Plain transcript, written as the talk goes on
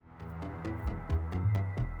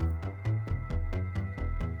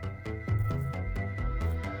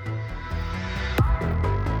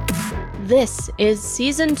This is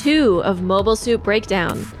Season 2 of Mobile Suit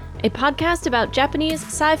Breakdown, a podcast about Japanese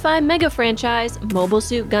sci-fi mega franchise Mobile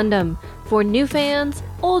Suit Gundam for new fans,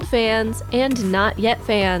 old fans, and not yet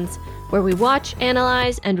fans, where we watch,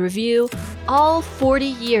 analyze, and review all 40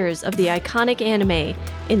 years of the iconic anime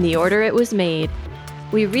in the order it was made.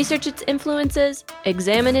 We research its influences,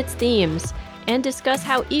 examine its themes, and discuss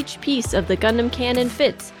how each piece of the Gundam canon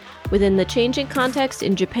fits within the changing context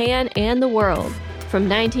in Japan and the world, from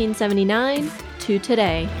 1979 to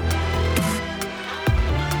today.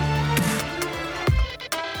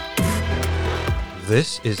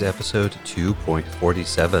 This is episode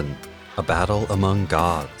 2.47, A Battle Among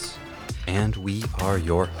Gods, and we are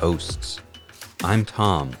your hosts. I'm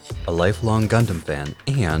Tom, a lifelong Gundam fan,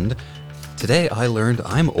 and today I learned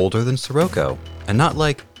I'm older than Sirocco, and not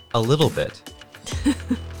like a little bit.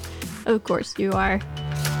 Of course you are.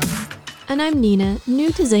 And I'm Nina,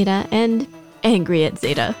 new to Zeta and angry at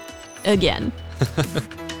Zeta. Again.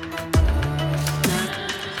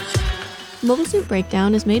 Mobile Suit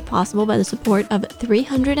Breakdown is made possible by the support of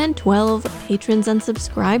 312 patrons and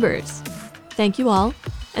subscribers. Thank you all,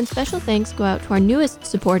 and special thanks go out to our newest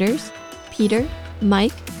supporters, Peter,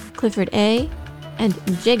 Mike, Clifford A, and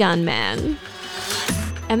Jigan Man.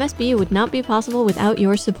 MSB would not be possible without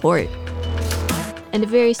your support. And a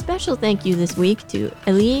very special thank you this week to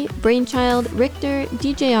Ali, Brainchild, Richter,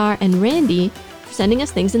 DJR, and Randy for sending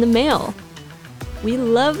us things in the mail. We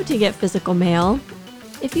love to get physical mail.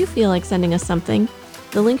 If you feel like sending us something,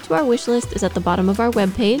 the link to our wish list is at the bottom of our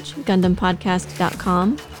webpage,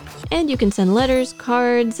 GundamPodcast.com, and you can send letters,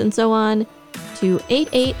 cards, and so on to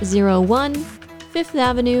 8801 5th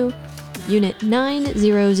Avenue, Unit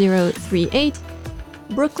 90038,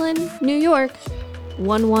 Brooklyn, New York,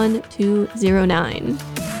 11209.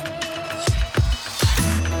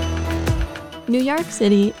 New York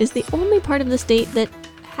City is the only part of the state that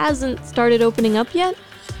hasn't started opening up yet,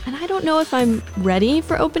 and I don't know if I'm ready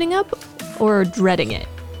for opening up or dreading it.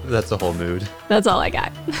 That's a whole mood. That's all I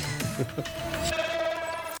got.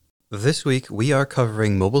 This week we are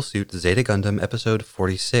covering Mobile Suit Zeta Gundam episode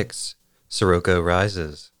 46, Sirocco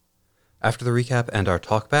Rises. After the recap and our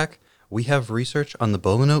talkback, we have research on the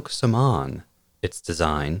Bulanoke Saman, its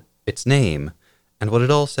design, its name, and what it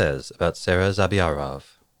all says about Sarah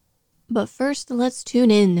Zabiarov. But first, let's tune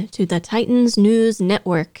in to the Titans News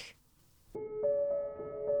Network.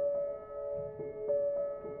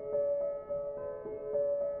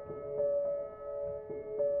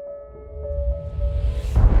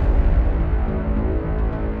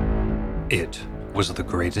 It was the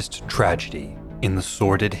greatest tragedy in the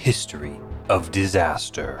sordid history of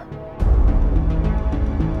disaster.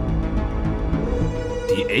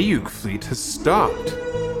 The Ayuk fleet has stopped.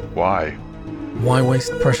 Why? Why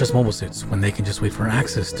waste precious mobile suits when they can just wait for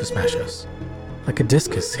Axis to smash us? Like a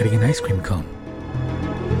discus hitting an ice cream cone.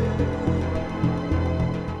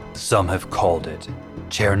 Some have called it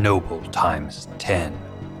Chernobyl times 10.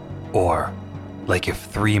 Or like if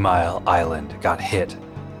 3 Mile Island got hit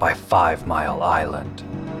by 5 Mile Island.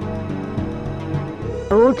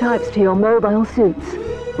 All types to your mobile suits.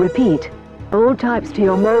 Repeat, all types to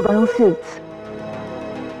your mobile suits.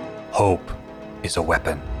 Hope is a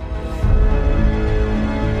weapon.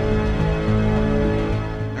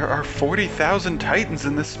 There are 40,000 Titans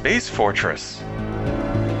in this space fortress.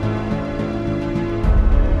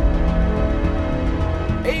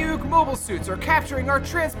 Ayuk mobile suits are capturing our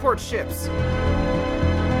transport ships.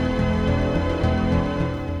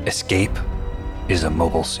 Escape is a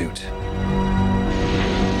mobile suit.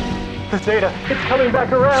 The Zeta, it's coming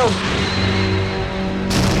back around!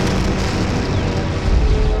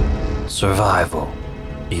 Survival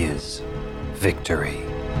is victory.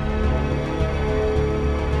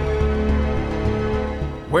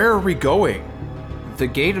 Where are we going? The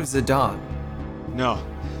Gate of Zidane. No,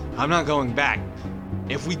 I'm not going back.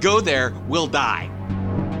 If we go there, we'll die.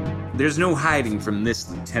 There's no hiding from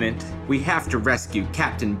this, Lieutenant. We have to rescue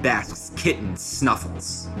Captain Bask's kitten,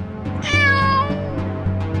 Snuffles.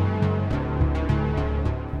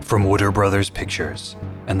 From Wooder Brothers Pictures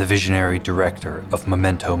and the visionary director of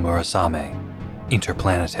Memento Murasame,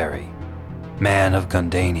 Interplanetary, Man of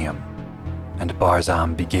Gundanium, and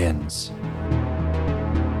Barzam Begins.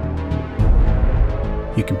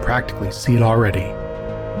 You can practically see it already.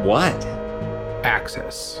 What?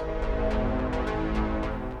 Axis.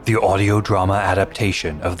 The audio drama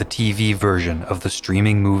adaptation of the TV version of the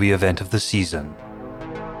streaming movie event of the season,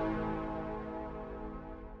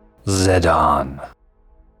 Zedan.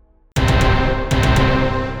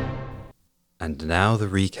 And now the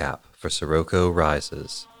recap for Sirocco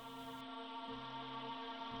Rises.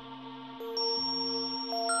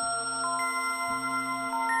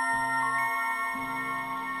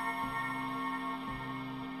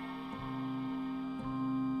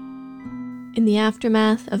 In the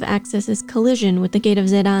aftermath of Axis's collision with the Gate of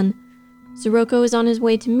Zedan, Sirocco is on his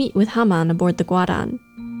way to meet with Haman aboard the Guadan.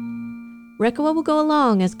 Rekkawa will go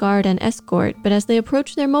along as guard and escort, but as they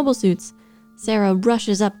approach their mobile suits, Sarah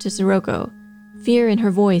rushes up to Sirocco, fear in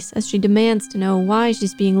her voice as she demands to know why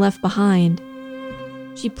she's being left behind.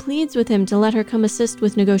 She pleads with him to let her come assist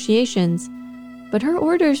with negotiations, but her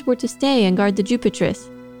orders were to stay and guard the Jupitress,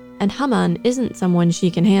 and Haman isn't someone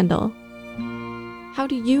she can handle. How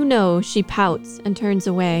do you know? She pouts and turns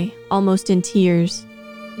away, almost in tears.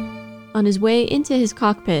 On his way into his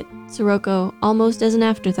cockpit, Sirocco, almost as an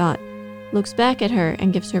afterthought, looks back at her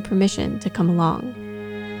and gives her permission to come along.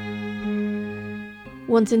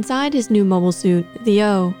 Once inside his new mobile suit, the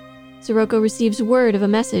O, Sirocco receives word of a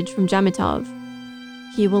message from Jamitov.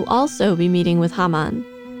 He will also be meeting with Haman,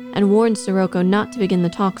 and warns Sirocco not to begin the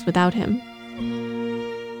talks without him.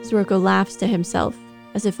 Sirocco laughs to himself,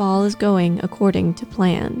 as if all is going according to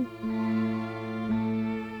plan.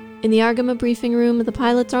 In the Argama briefing room, the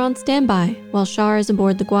pilots are on standby, while Shar is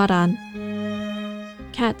aboard the Guadan.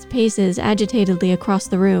 Katz paces agitatedly across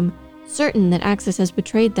the room, certain that Axis has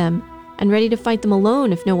betrayed them, and ready to fight them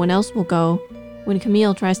alone if no one else will go, when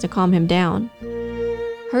Camille tries to calm him down.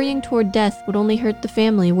 Hurrying toward death would only hurt the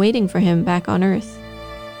family waiting for him back on Earth.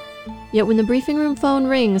 Yet when the briefing room phone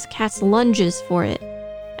rings, Katz lunges for it,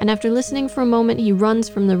 and after listening for a moment, he runs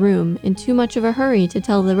from the room in too much of a hurry to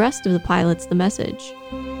tell the rest of the pilots the message.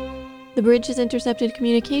 The bridge has intercepted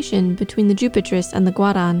communication between the Jupitress and the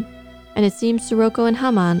Guadan, and it seems Sirocco and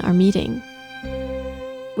Haman are meeting.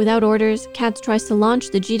 Without orders, Katz tries to launch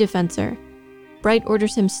the G-Defensor. Bright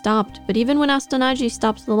orders him stopped, but even when Astanaji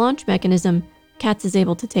stops the launch mechanism, Katz is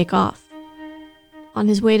able to take off. On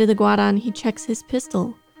his way to the Guadan, he checks his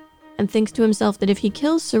pistol, and thinks to himself that if he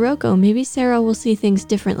kills Sirocco, maybe Sarah will see things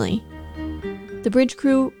differently. The bridge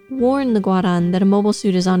crew warn the Guadan that a mobile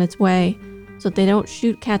suit is on its way, so that they don't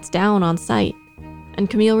shoot Katz down on sight, and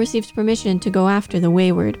Camille receives permission to go after the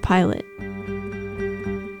wayward pilot.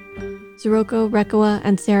 Sirocco, Rekkawa,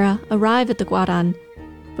 and Sarah arrive at the Guadan,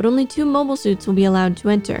 but only 2 mobile suits will be allowed to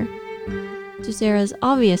enter. To Sarah's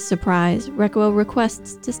obvious surprise, Rekkawa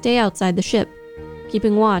requests to stay outside the ship,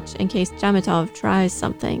 keeping watch in case Jamitov tries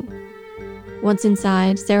something. Once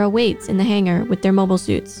inside, Sarah waits in the hangar with their mobile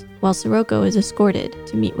suits, while Sirocco is escorted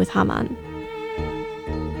to meet with Haman.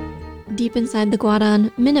 Deep inside the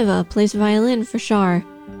Guadan, Mineva plays violin for Shar,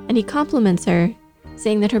 and he compliments her,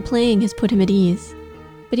 saying that her playing has put him at ease.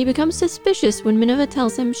 But he becomes suspicious when Mineva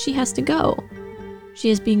tells him she has to go.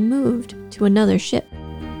 She is being moved to another ship.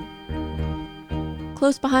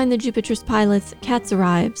 Close behind the Jupitress pilots, Katz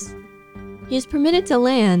arrives. He is permitted to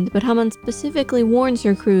land, but Haman specifically warns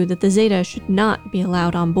her crew that the Zeta should not be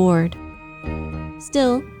allowed on board.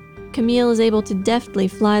 Still, Camille is able to deftly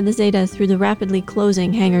fly the Zeta through the rapidly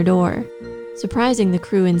closing hangar door, surprising the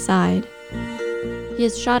crew inside. He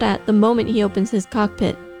is shot at the moment he opens his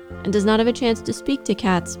cockpit, and does not have a chance to speak to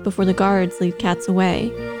Katz before the guards lead Katz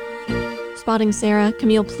away. Spotting Sarah,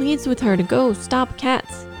 Camille pleads with her to go stop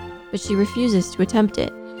Katz, but she refuses to attempt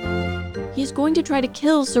it. He is going to try to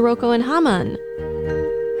kill Sirocco and Haman.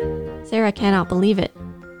 Sarah cannot believe it,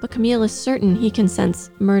 but Camille is certain he can sense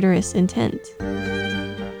murderous intent.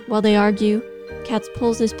 While they argue, Katz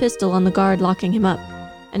pulls his pistol on the guard locking him up,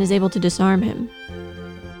 and is able to disarm him.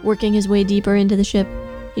 Working his way deeper into the ship,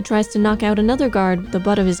 he tries to knock out another guard with the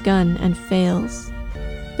butt of his gun and fails.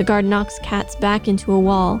 The guard knocks Katz back into a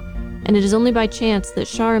wall, and it is only by chance that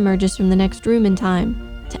Shar emerges from the next room in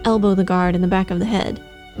time to elbow the guard in the back of the head,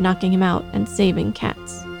 knocking him out and saving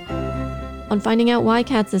Katz. On finding out why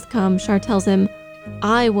Katz has come, Shar tells him,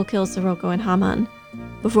 "I will kill Sirocco and Haman,"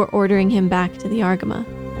 before ordering him back to the Argama.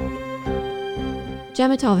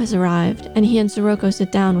 Jamitov has arrived, and he and Sirocco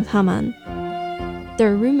sit down with Haman.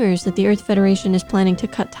 There are rumors that the Earth Federation is planning to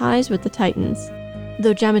cut ties with the Titans,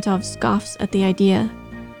 though Jamitov scoffs at the idea.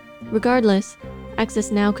 Regardless, Axis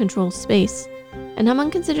now controls space, and Haman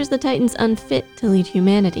considers the Titans unfit to lead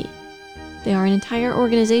humanity. They are an entire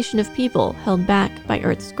organization of people held back by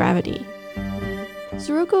Earth's gravity.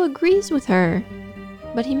 Sirocco agrees with her,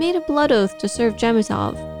 but he made a blood oath to serve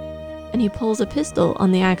Jamitov, and he pulls a pistol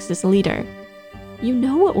on the Axis leader. "You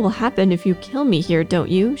know what will happen if you kill me here, don't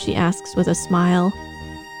you?" she asks with a smile.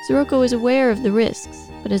 Sirocco is aware of the risks,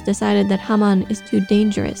 but has decided that Haman is too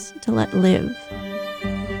dangerous to let live.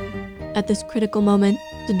 At this critical moment,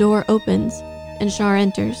 the door opens, and Shar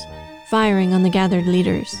enters, firing on the gathered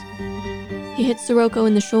leaders. He hits Sirocco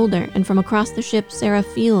in the shoulder, and from across the ship, Sarah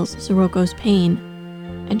feels Sirocco's pain,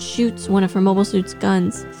 and shoots one of her mobile suit's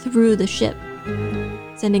guns through the ship,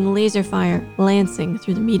 sending laser fire lancing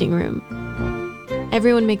through the meeting room.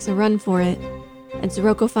 Everyone makes a run for it, and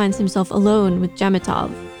Sirocco finds himself alone with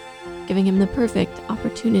Jamitov, giving him the perfect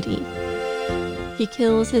opportunity. He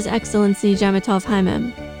kills His Excellency Jamitov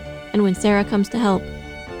Haimem, and when Sarah comes to help,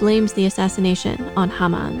 blames the assassination on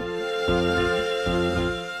Haman.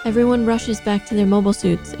 Everyone rushes back to their mobile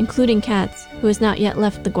suits, including Katz, who has not yet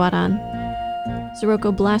left the Guaran.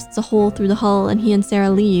 Sirocco blasts a hole through the hull and he and Sarah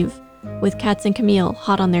leave, with Katz and Camille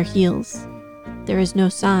hot on their heels. There is no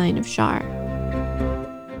sign of Shar.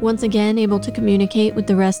 Once again able to communicate with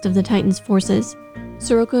the rest of the Titans' forces,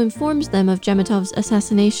 Sirocco informs them of Jamitov's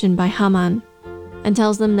assassination by Haman, and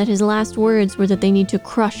tells them that his last words were that they need to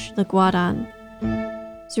crush the Guaran.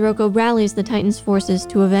 Sirocco rallies the Titans' forces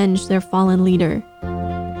to avenge their fallen leader.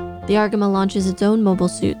 The Argama launches its own mobile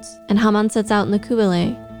suits, and Haman sets out in the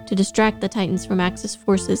Kubile to distract the Titans from Axis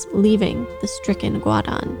forces leaving the stricken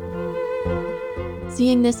Guaran.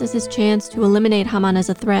 Seeing this as his chance to eliminate Haman as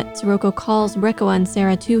a threat, Sirocco calls Rekoa and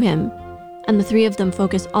Sarah to him, and the three of them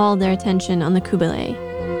focus all their attention on the Kubile.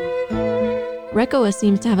 Rekoa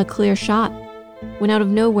seems to have a clear shot, when out of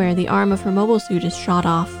nowhere the arm of her mobile suit is shot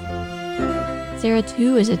off. Sarah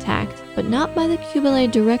too is attacked, but not by the Kubile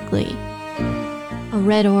directly. A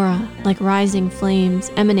red aura, like rising flames,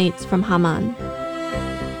 emanates from Haman.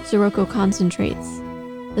 Sirocco concentrates,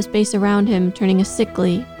 the space around him turning a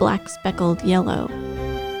sickly, black-speckled yellow.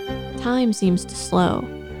 Time seems to slow,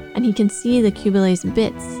 and he can see the Kubile's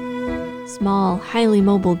bits, small, highly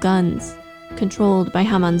mobile guns, controlled by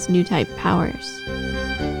Haman's new type powers.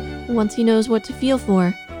 Once he knows what to feel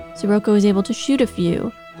for, Sirocco is able to shoot a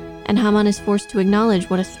few, and Haman is forced to acknowledge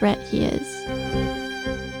what a threat he is.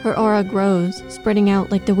 Her aura grows, spreading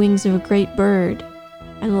out like the wings of a great bird,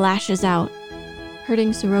 and lashes out,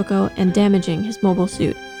 hurting Sirocco and damaging his mobile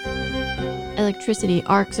suit. Electricity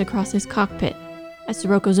arcs across his cockpit, as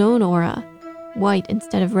Sirocco's own aura, white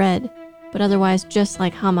instead of red, but otherwise just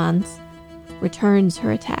like Haman's, returns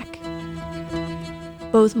her attack.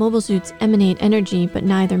 Both mobile suits emanate energy, but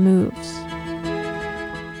neither moves.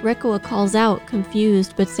 Rekoa calls out,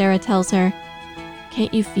 confused, but Sarah tells her,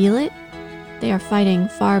 "Can't you feel it? They are fighting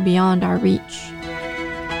far beyond our reach."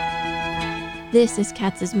 This is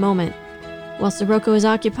Katz's moment. While Sirocco is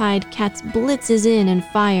occupied, Katz blitzes in and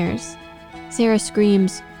fires. Sarah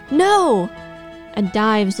screams, "No!" and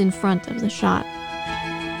dives in front of the shot.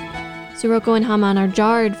 Sirocco and Haman are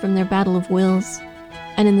jarred from their battle of wills,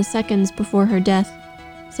 and in the seconds before her death,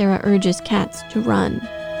 Sarah urges Katz to run.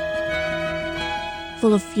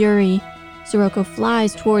 Full of fury, Sirocco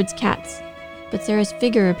flies towards Katz, but Sarah's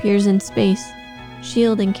figure appears in space,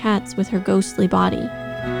 shielding Katz with her ghostly body.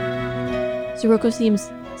 Sirocco seems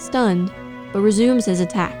stunned, but resumes his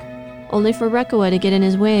attack, only for Rekoa to get in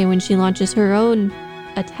his way when she launches her own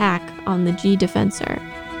attack on the G-Defensor.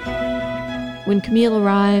 When Camille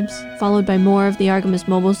arrives, followed by more of the Argama's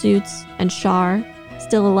mobile suits, and Shar,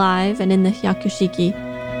 still alive and in the Hyakushiki,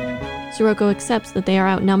 Sirocco accepts that they are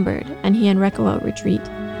outnumbered, and he and Rekoa retreat.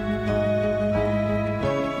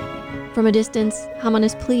 From a distance, Haman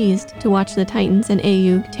is pleased to watch the Titans and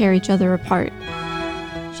Ayug tear each other apart.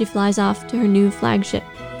 She flies off to her new flagship,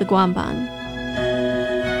 the Guamban.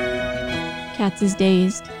 Katz is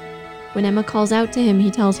dazed. When Emma calls out to him,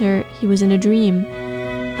 he tells her he was in a dream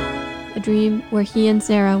where he and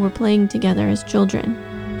Sarah were playing together as children.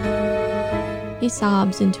 He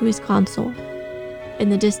sobs into his console. In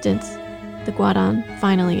the distance, the Guaran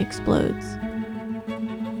finally explodes.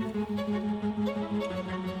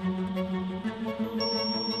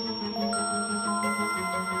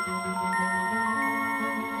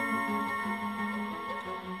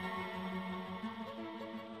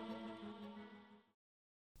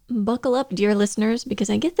 Buckle up, dear listeners, because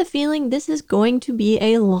I get the feeling this is going to be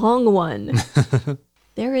a long one.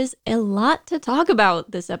 There is a lot to talk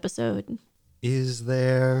about this episode. Is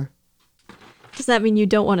there? Does that mean you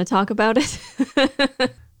don't want to talk about it?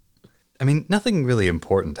 I mean, nothing really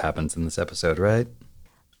important happens in this episode, right?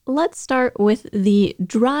 Let's start with the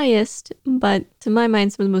driest, but to my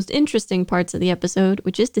mind, some of the most interesting parts of the episode,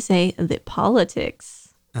 which is to say, the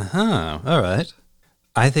politics. Uh-huh, all right.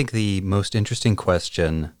 I think the most interesting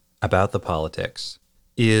question about the politics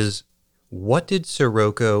is, what did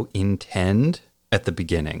Sirocco intend at the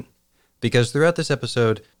beginning? Because throughout this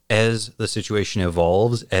episode, as the situation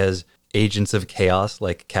evolves, as agents of chaos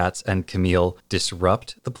like Katz and Camille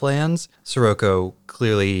disrupt the plans, Sirocco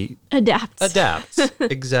clearly adapts.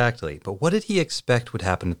 Exactly. But what did he expect would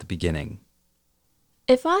happen at the beginning?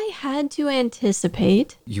 If I had to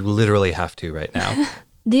anticipate... You literally have to right now.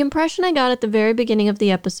 The impression I got at the very beginning of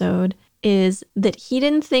the episode is that he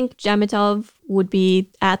didn't think Jamitov would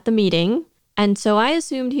be at the meeting, and so I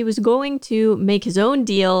assumed he was going to make his own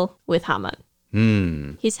deal with Haman.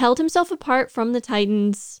 He's held himself apart from the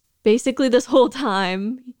Titans basically this whole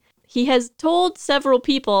time. He has told several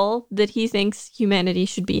people that he thinks humanity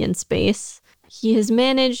should be in space. He has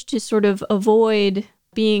managed to sort of avoid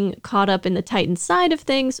being caught up in the Titan side of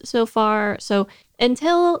things so far. So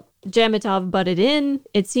until Jamatov butted in,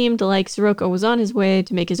 it seemed like Sirocco was on his way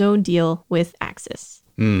to make his own deal with Axis.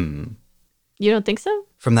 You don't think so?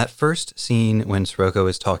 From that first scene when Sirocco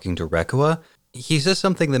is talking to Rekua, he says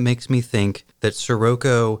something that makes me think that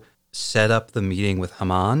Sirocco set up the meeting with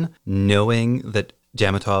Haman knowing that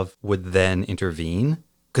Jamatov would then intervene.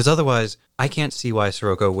 Because otherwise, I can't see why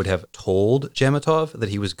Sirocco would have told Jamatov that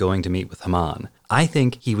he was going to meet with Haman. I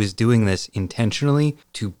think he was doing this intentionally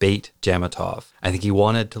to bait Jamatov. I think he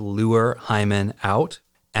wanted to lure Hyman out.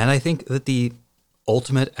 And I think that the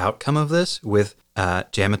ultimate outcome of this, with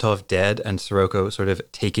Jamatov dead and Sirocco sort of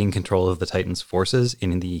taking control of the Titans' forces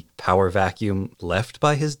in the power vacuum left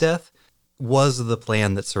by his death, was the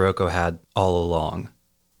plan that Sirocco had all along.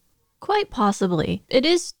 Quite possibly. It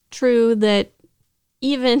is true that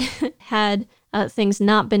even had things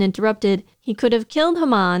not been interrupted, he could have killed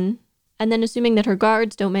Haman, and then assuming that her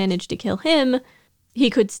guards don't manage to kill him, he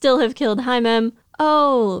could still have killed Haimem.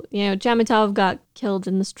 Oh, Jamatov got killed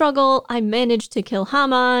in the struggle. I managed to kill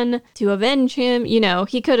Haman to avenge him.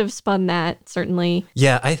 He could have spun that, certainly.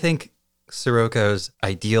 Yeah, I think Sirocco's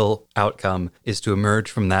ideal outcome is to emerge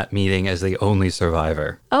from that meeting as the only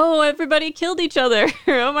survivor. Oh, everybody killed each other.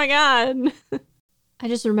 Oh my God. I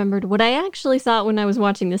just remembered what I actually thought when I was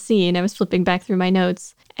watching the scene. I was flipping back through my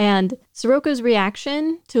notes, and Sirocco's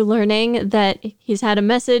reaction to learning that he's had a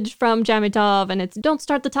message from Jamatov and it's, don't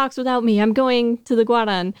start the talks without me, I'm going to the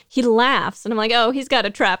Guaran. He laughs, and I'm like, oh, he's got a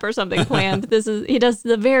trap or something planned. He does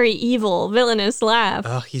the very evil, villainous laugh.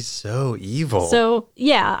 Oh, he's so evil. So,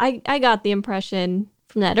 yeah, I got the impression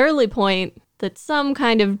from that early point that some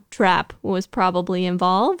kind of trap was probably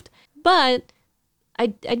involved, but I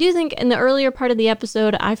do think in the earlier part of the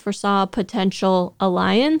episode, I foresaw a potential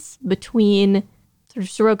alliance between sort of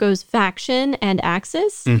Sirocco's faction and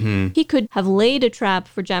Axis. He could have laid a trap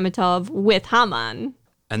for Jamatov with Haman.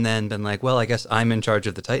 And then been like, well, I guess I'm in charge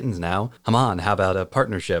of the Titans now. Haman, how about a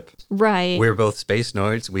partnership? Right. We're both Space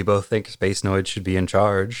Noids. We both think Space Noids should be in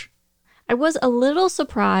charge. I was a little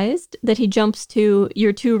surprised that he jumps to,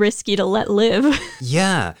 you're too risky to let live.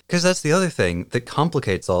 Yeah, because that's the other thing that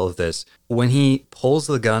complicates all of this. When he pulls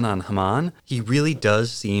the gun on Haman, he really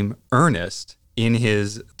does seem earnest in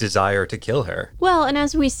his desire to kill her. Well, and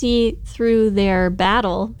as we see through their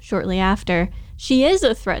battle shortly after, she is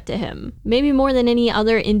a threat to him, maybe more than any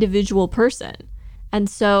other individual person. And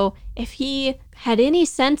so if he had any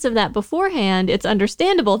sense of that beforehand, it's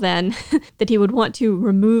understandable then that he would want to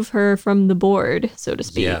remove her from the board, so to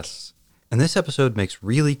speak. Yes. And this episode makes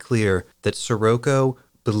really clear that Sirocco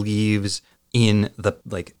believes in the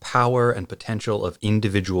power and potential of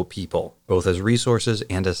individual people, both as resources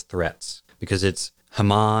and as threats. Because it's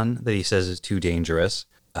Haman that he says is too dangerous.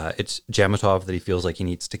 It's Jamatov that he feels like he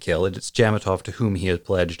needs to kill. And it's Jamatov to whom he has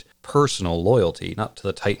pledged personal loyalty, not to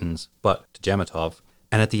the Titans, but to Jamatov.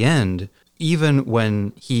 And at the end, even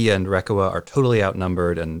when he and Rekua are totally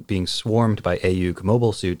outnumbered and being swarmed by Ayuk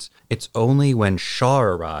mobile suits, it's only when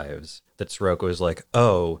Shar arrives that Sirocco is like,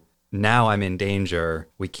 oh, now I'm in danger.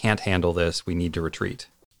 We can't handle this. We need to retreat.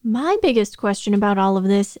 My biggest question about all of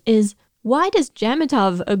this is, why does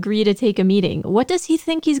Jamatov agree to take a meeting? What does he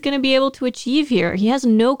think he's going to be able to achieve here? He has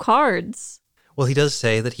no cards. Well, he does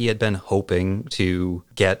say that he had been hoping to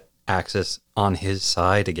get Axis on his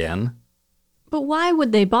side again. But why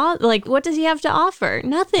would they bother? What does he have to offer?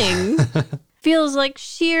 Nothing. Feels like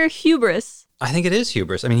sheer hubris. I think it is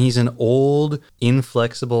hubris. I mean, he's an old,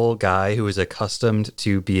 inflexible guy who is accustomed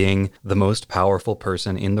to being the most powerful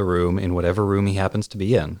person in the room, in whatever room he happens to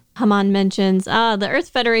be in. Haman mentions, the Earth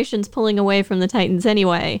Federation's pulling away from the Titans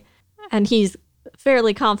anyway. And he's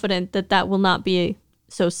fairly confident that that will not be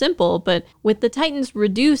so simple. But with the Titans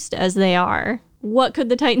reduced as they are, what could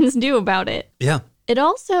the Titans do about it? Yeah. It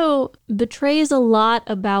also betrays a lot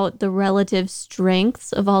about the relative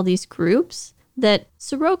strengths of all these groups. That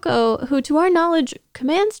Sirocco, who to our knowledge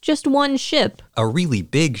commands just one ship. A really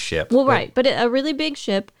big ship. Well, right, but a really big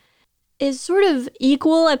ship is sort of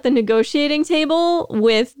equal at the negotiating table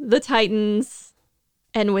with the Titans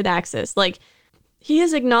and with Axis. He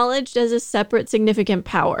is acknowledged as a separate significant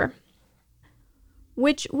power,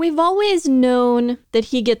 which we've always known that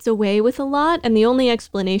he gets away with a lot, and the only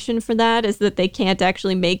explanation for that is that they can't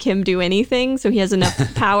actually make him do anything, so he has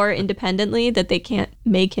enough power independently that they can't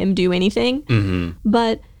make him do anything. Mm-hmm.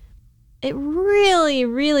 But it really,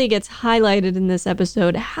 really gets highlighted in this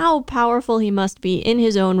episode how powerful he must be in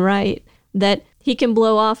his own right, that He can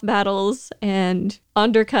blow off battles and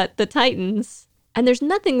undercut the Titans, and there's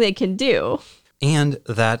nothing they can do. And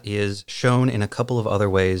that is shown in a couple of other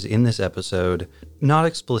ways in this episode, not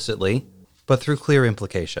explicitly, but through clear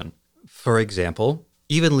implication. For example,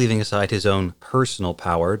 even leaving aside his own personal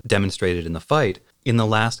power demonstrated in the fight, in the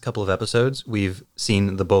last couple of episodes, we've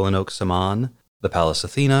seen the Bolinok Saman, the Pallas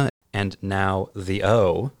Athena, and now the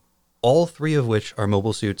O, all three of which are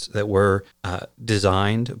mobile suits that were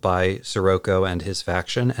designed by Sirocco and his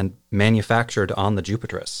faction and manufactured on the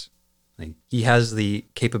Jupiterus. He has the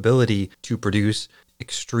capability to produce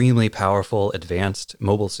extremely powerful, advanced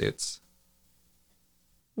mobile suits.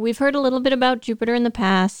 We've heard a little bit about Jupiter in the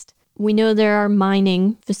past. We know there are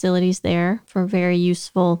mining facilities there for very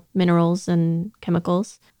useful minerals and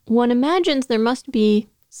chemicals. One imagines there must be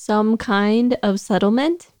some kind of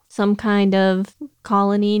settlement, some kind of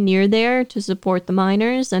colony near there to support the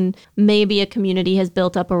miners, and maybe a community has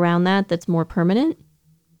built up around that that's more permanent.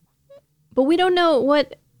 But we don't know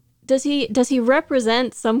what... Does he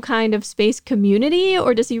represent some kind of space community,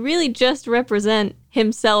 or does he really just represent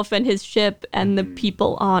himself and his ship and the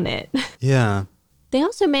people on it? Yeah. They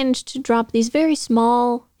also managed to drop these very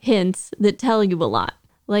small hints that tell you a lot.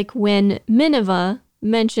 Like when Minerva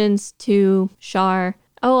mentions to Shar,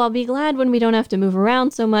 "Oh, I'll be glad when we don't have to move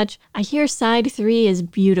around so much. I hear Side 3 is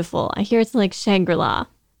beautiful. I hear it's like Shangri-La."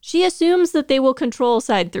 She assumes that they will control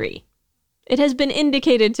Side 3. It has been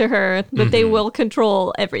indicated to her that they will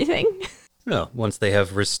control everything. Well, once they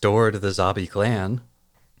have restored the Zabi clan.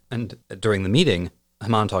 And during the meeting,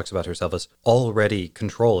 Haman talks about herself as already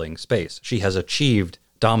controlling space. She has achieved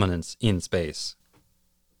dominance in space.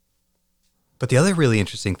 But the other really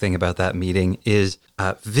interesting thing about that meeting is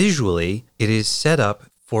visually, it is set up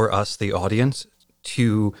for us, the audience,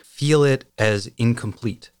 to feel it as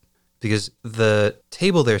incomplete. Because the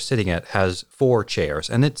table they're sitting at has 4 chairs,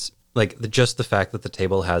 and it's just the fact that the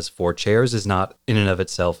table has 4 chairs is not in and of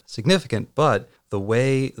itself significant, but the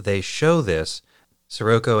way they show this,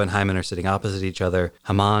 Sirocco and Hyman are sitting opposite each other.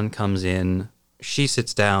 Haman comes in, she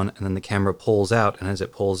sits down, and then the camera pulls out, and as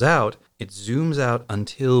it pulls out, it zooms out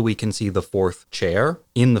until we can see the 4th chair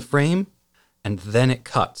in the frame, and then it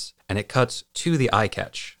cuts, and it cuts to the eye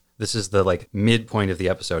catch. This is the midpoint of the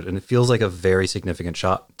episode, and it feels like a very significant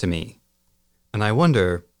shot to me. And I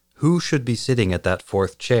wonder, who should be sitting at that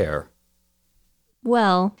 4th chair?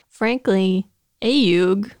 Well, frankly,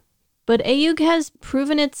 Ayug. But Ayug has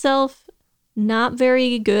proven itself not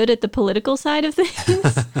very good at the political side of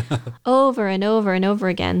things. Over and over and over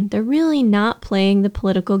again. They're really not playing the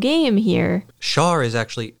political game here. Shar is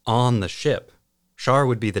actually on the ship. Shar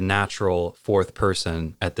would be the natural 4th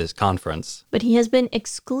person at this conference. But he has been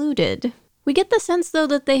excluded. We get the sense, though,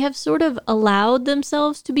 that they have sort of allowed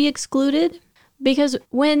themselves to be excluded. Because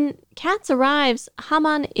when Katz arrives,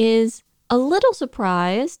 Haman is a little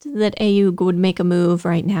surprised that Ayug would make a move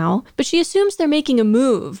right now, but she assumes they're making a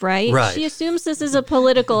move, right? Right. She assumes this is a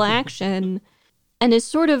political action and is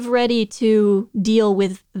sort of ready to deal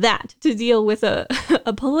with that, to deal with a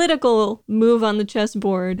political move on the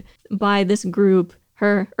chessboard by this group,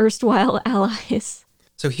 her erstwhile allies.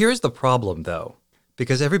 So here's the problem, though,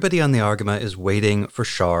 because everybody on the Argama is waiting for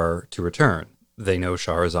Shar to return. They know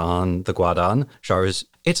Shar is on the Guadan.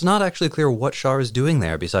 It's not actually clear what Shar is doing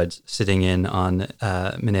there besides sitting in on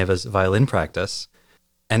Minerva's violin practice.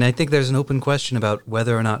 And I think there's an open question about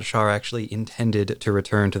whether or not Shar actually intended to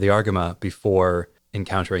return to the Argama before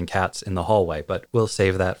encountering Katz in the hallway, but we'll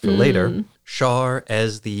save that for later. Shar,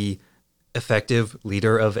 as the effective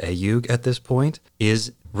leader of Ayug at this point,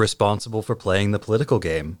 is responsible for playing the political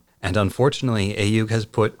game. And unfortunately, Ayug has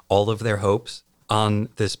put all of their hopes on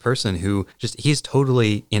this person who he's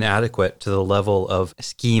totally inadequate to the level of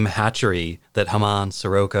scheme hatchery that Haman,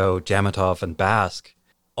 Sirocco, Jamatov, and Bask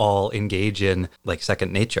all engage in like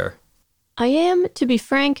second nature. I am, to be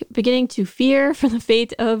frank, beginning to fear for the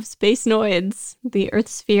fate of Space Noids, the Earth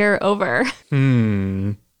sphere over.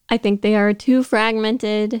 I think they are too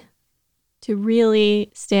fragmented to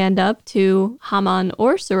really stand up to Haman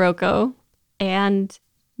or Sirocco, and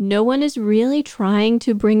no one is really trying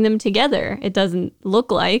to bring them together, it doesn't look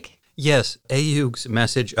like. Yes, Ayug's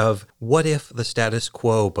message of what if the status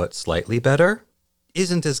quo but slightly better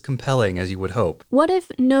isn't as compelling as you would hope. What if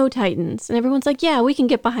no Titans? And everyone's like, yeah, we can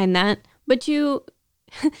get behind that. But to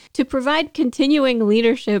provide continuing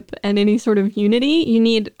leadership and any sort of unity, you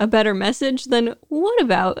need a better message than what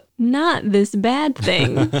about not this bad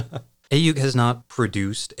thing? Ayug has not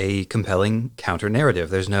produced a compelling counter-narrative.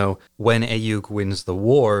 There's no, when Ayug wins the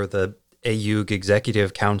war, the Ayug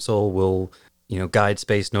Executive Council will, guide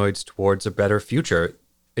Space Noids towards a better future.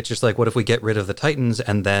 It's just like, what if we get rid of the Titans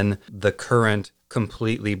and then the current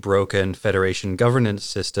completely broken Federation governance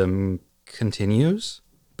system continues,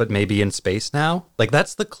 but maybe in space now? Like,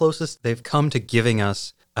 that's the closest they've come to giving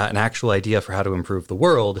us an actual idea for how to improve the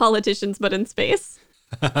world. Politicians, but in space.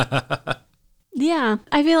 Yeah,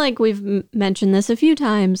 I feel like we've mentioned this a few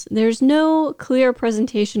times. There's no clear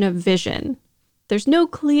presentation of vision. There's no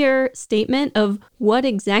clear statement of what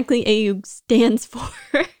exactly AUG stands for.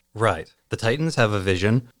 Right. The Titans have a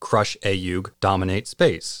vision: crush AUG, dominate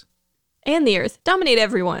space. And the Earth. Dominate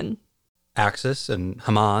everyone. Axis and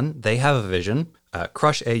Haman, they have a vision: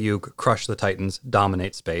 crush AUG, crush the Titans,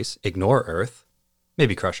 dominate space, ignore Earth,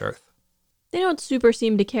 maybe crush Earth. They don't super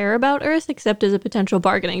seem to care about Earth except as a potential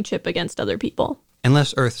bargaining chip against other people.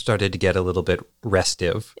 Unless Earth started to get a little bit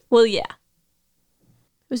restive. Well, yeah.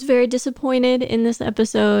 I was very disappointed in this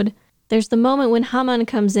episode. There's the moment when Haman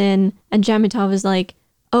comes in and Jamitov is like,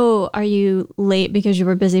 oh, are you late because you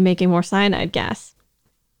were busy making more cyanide gas?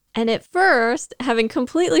 And at first, having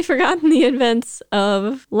completely forgotten the events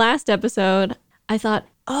of last episode, I thought,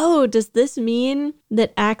 oh, does this mean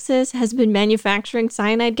that Axis has been manufacturing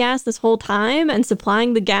cyanide gas this whole time and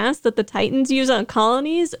supplying the gas that the Titans use on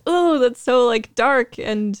colonies? Oh, that's so like dark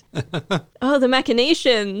and oh, the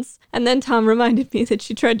machinations. And then Tom reminded me that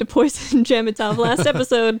she tried to poison Jamitov last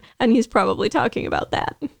episode, and he's probably talking about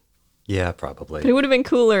that. Yeah, probably. But it would have been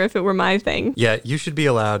cooler if it were my thing. Yeah, you should be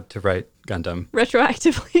allowed to write Gundam.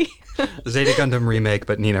 Retroactively. Zeta Gundam remake,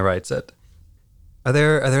 but Nina writes it. Are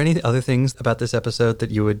there any other things about this episode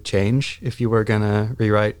that you would change if you were going to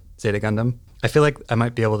rewrite Zeta Gundam? I feel like I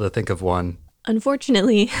might be able to think of one.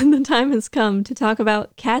 Unfortunately, the time has come to talk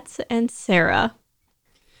about Katz and Sarah.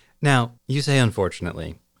 Now, you say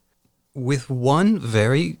unfortunately. With one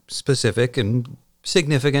very specific and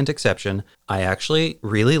significant exception, I actually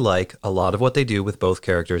really like a lot of what they do with both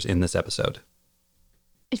characters in this episode.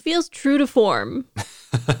 It feels true to form.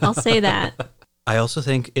 I'll say that. I also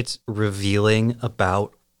think it's revealing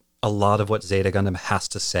about a lot of what Zeta Gundam has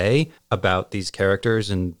to say about these characters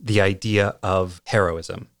and the idea of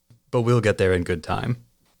heroism. But we'll get there in good time.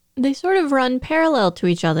 They sort of run parallel to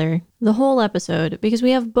each other the whole episode because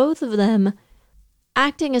we have both of them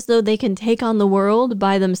acting as though they can take on the world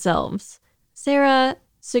by themselves. Sarah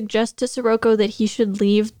suggests to Sirocco that he should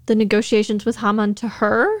leave the negotiations with Haman to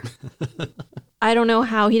her. I don't know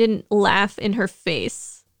how he didn't laugh in her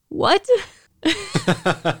face. What?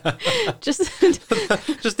 just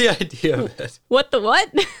the idea of it. What the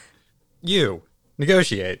what? You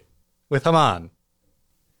negotiate with Haman.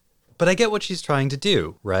 But I get what she's trying to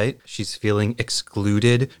do, right? She's feeling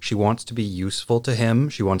excluded. She wants to be useful to him.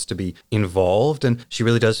 She wants to be involved. And she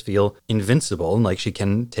really does feel invincible and like she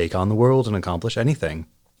can take on the world and accomplish anything,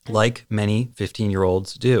 like many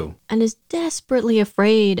 15-year-olds do. And is desperately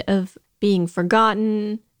afraid of being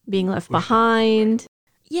forgotten, being left behind.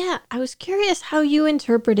 Yeah, I was curious how you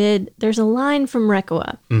interpreted, there's a line from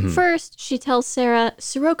Rekoa. Mm-hmm. First, she tells Sarah,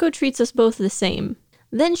 Sirocco treats us both the same.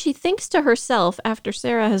 Then she thinks to herself, after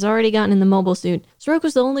Sarah has already gotten in the mobile suit,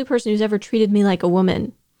 Sirocco's the only person who's ever treated me like a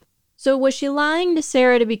woman. So was she lying to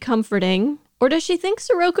Sarah to be comforting, or does she think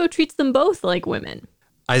Sirocco treats them both like women?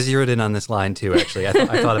 I zeroed in on this line too, actually. I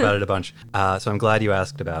thought about it a bunch, so I'm glad you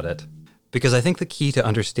asked about it. Because I think the key to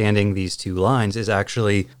understanding these two lines is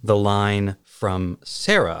actually the line from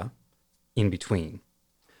Sarah in between.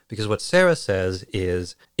 Because what Sarah says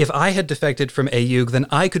is, if I had defected from AUG, then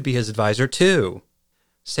I could be his advisor too.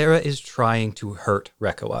 Sarah is trying to hurt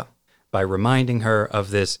Rekoa by reminding her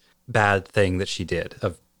of this bad thing that she did,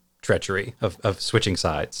 of treachery, of switching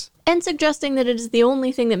sides. And suggesting that it is the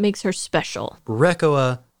only thing that makes her special.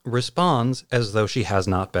 Rekoa responds as though she has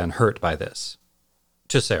not been hurt by this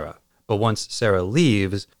to Sarah. But once Sarah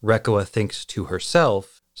leaves, Rekoa thinks to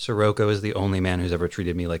herself, Sirocco is the only man who's ever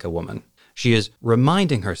treated me like a woman. She is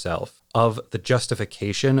reminding herself of the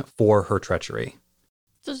justification for her treachery.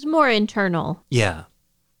 So it's more internal. Yeah.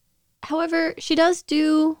 However, she does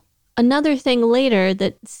do another thing later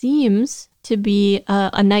that seems to be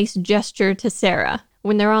a nice gesture to Sarah.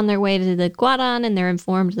 When they're on their way to the Guaran and they're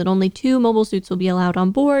informed that only 2 mobile suits will be allowed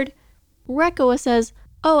on board, Rekoa says,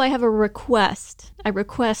 oh, I have a request. I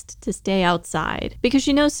request to stay outside. Because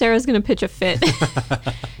she knows Sarah's going to pitch a fit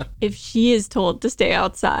if she is told to stay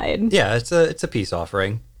outside. Yeah, it's a peace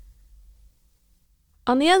offering.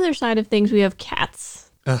 On the other side of things, we have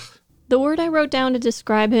Katz. Ugh. The word I wrote down to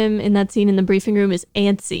describe him in that scene in the briefing room is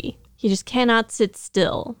antsy. He just cannot sit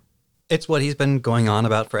still. It's what he's been going on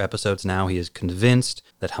about for episodes now. He is convinced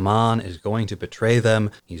that Haman is going to betray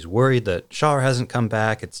them. He's worried that Shar hasn't come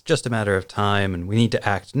back. It's just a matter of time, and we need to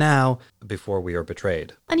act now before we are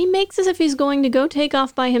betrayed. And he makes as if he's going to go take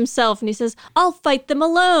off by himself, and he says, I'll fight them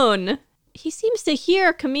alone. He seems to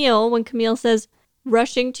hear Camille when Camille says,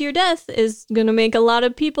 rushing to your death is going to make a lot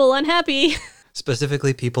of people unhappy.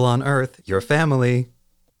 Specifically people on Earth, your family.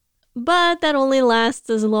 But that only lasts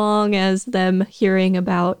as long as them hearing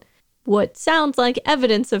about what sounds like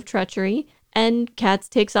evidence of treachery, and Katz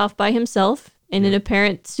takes off by himself in an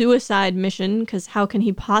apparent suicide mission, because how can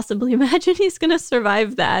he possibly imagine he's going to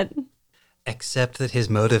survive that? Except that his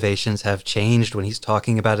motivations have changed. When he's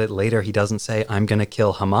talking about it later, he doesn't say, I'm going to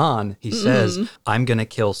kill Haman. He says, I'm going to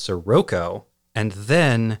kill Sirocco, and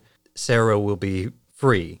then Sarah will be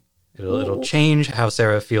free. It'll change how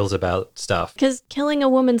Sarah feels about stuff. Because killing a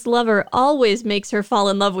woman's lover always makes her fall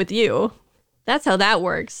in love with you. That's how that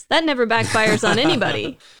works. That never backfires on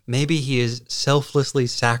anybody. Maybe he is selflessly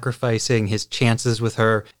sacrificing his chances with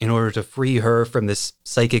her in order to free her from this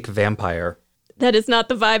psychic vampire. That is not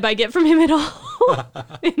the vibe I get from him at all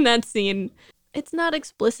in that scene. It's not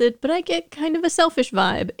explicit, but I get kind of a selfish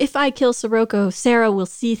vibe. If I kill Sirocco, Sarah will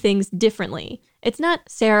see things differently. It's not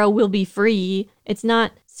Sarah will be free. It's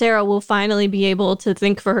not Sarah will finally be able to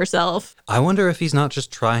think for herself. I wonder if he's not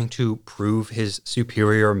just trying to prove his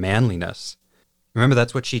superior manliness. Remember,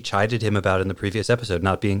 that's what she chided him about in the previous episode,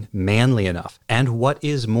 not being manly enough. And what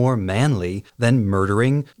is more manly than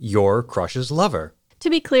murdering your crush's lover? To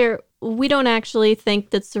be clear, we don't actually think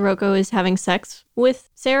that Sirocco is having sex with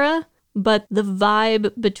Sarah, but the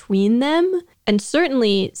vibe between them, and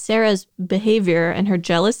certainly Sarah's behavior and her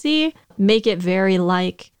jealousy, make it very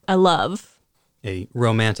like a love. A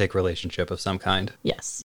romantic relationship of some kind.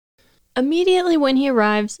 Yes. Immediately when he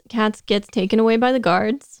arrives, Katz gets taken away by the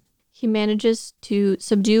guards. He manages to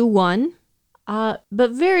subdue one, but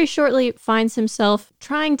very shortly finds himself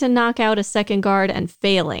trying to knock out a second guard and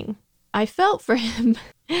failing. I felt for him,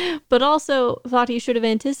 but also thought he should have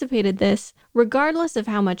anticipated this. Regardless of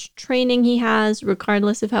how much training he has,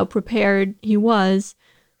 regardless of how prepared he was,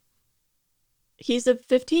 he's a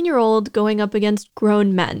 15-year-old going up against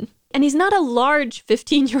grown men. And he's not a large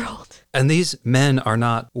 15-year-old. And these men are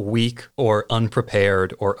not weak or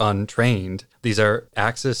unprepared or untrained. These are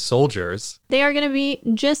Axis soldiers. They are going to be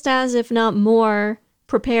just as, if not more,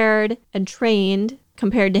 prepared and trained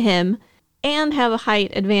compared to him, and have a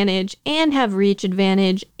height advantage, and have reach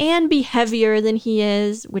advantage, and be heavier than he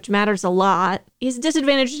is, which matters a lot. He's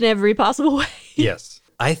disadvantaged in every possible way. Yes.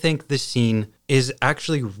 I think this scene is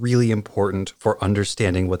actually really important for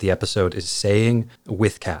understanding what the episode is saying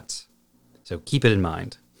with Katz. So keep it in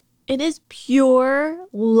mind. It is pure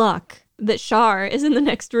luck that Shar is in the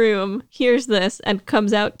next room, hears this, and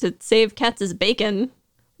comes out to save Katz's bacon.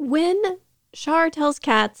 When Shar tells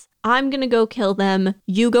Katz, I'm gonna go kill them,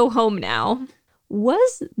 you go home now,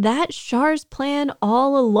 was that Shar's plan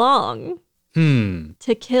all along?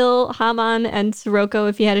 To kill Haman and Sirocco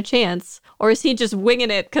if he had a chance? Or is he just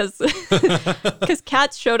winging it because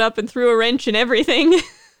Katz showed up and threw a wrench and everything?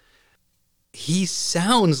 He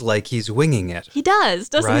sounds like he's winging it. He does,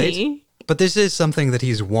 doesn't right? he? But this is something that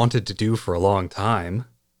he's wanted to do for a long time.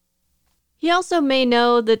 He also may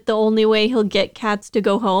know that the only way he'll get Katz to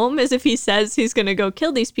go home is if he says he's going to go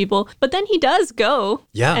kill these people. But then he does go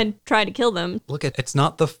and try to kill them. Look, it's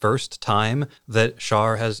not the first time that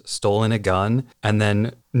Shar has stolen a gun and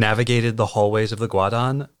then navigated the hallways of the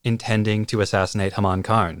Guadan intending to assassinate Haman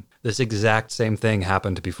Karn. This exact same thing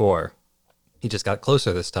happened before. He just got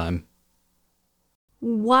closer this time.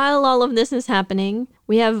 While all of this is happening,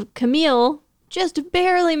 we have Camille just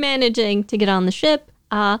barely managing to get on the ship.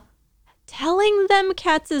 Telling them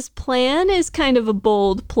Katz's plan is kind of a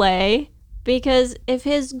bold play, because if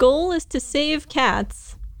his goal is to save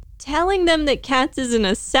Katz, telling them that Katz is an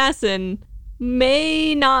assassin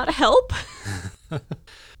may not help.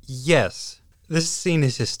 Yes. This scene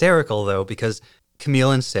is hysterical, though, because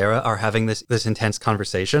Camille and Sarah are having this intense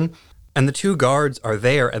conversation, and the two guards are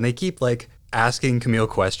there, and they keep, asking Camille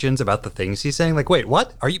questions about the things he's saying. Wait,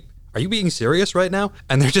 what? Are you being serious right now?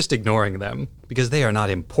 And they're just ignoring them, because they are not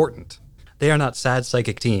important. They are not sad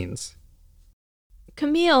psychic teens.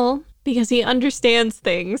 Camille, because he understands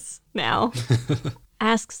things now,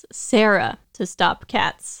 asks Sarah to stop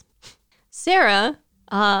Katz. Sarah,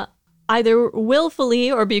 either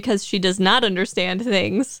willfully or because she does not understand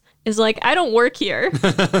things, is like, I don't work here.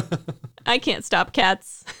 I can't stop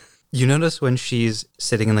Katz. You notice when she's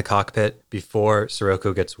sitting in the cockpit before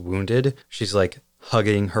Sirocco gets wounded, she's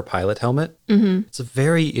hugging her pilot helmet. Mm-hmm. It's a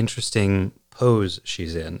very interesting pose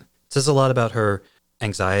she's in. It says a lot about her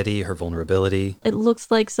anxiety, her vulnerability. It looks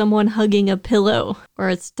like someone hugging a pillow or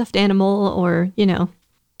a stuffed animal or,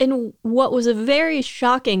 In what was a very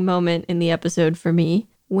shocking moment in the episode for me,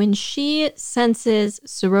 when she senses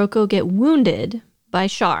Sirocco get wounded by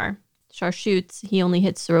Char. Char shoots, he only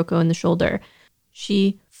hits Sirocco in the shoulder.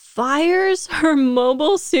 She fires her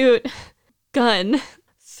mobile suit gun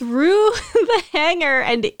through the hangar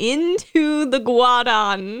and into the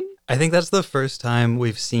Guadon. I think that's the first time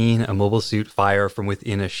we've seen a mobile suit fire from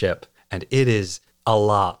within a ship, and it is a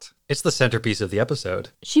lot. It's the centerpiece of the episode.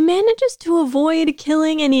 She manages to avoid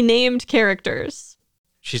killing any named characters.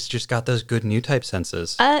 She's just got those good new type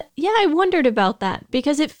senses. Yeah, I wondered about that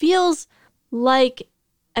because it feels like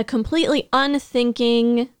a completely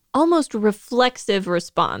unthinking, almost reflexive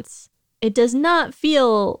response. It does not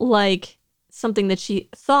feel like something that she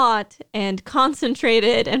thought and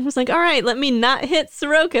concentrated and was like, all right, let me not hit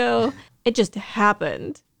Sirocco. It just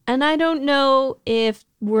happened. And I don't know if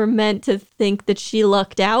we're meant to think that she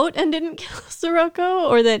lucked out and didn't kill Sirocco,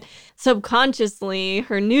 or that subconsciously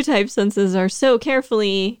her new type senses are so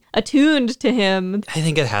carefully attuned to him. I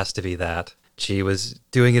think it has to be that. She was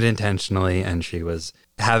doing it intentionally, and she was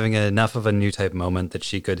having enough of a new type moment that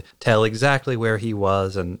she could tell exactly where he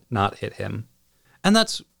was and not hit him. And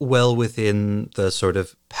that's well within the sort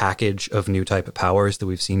of package of new type powers that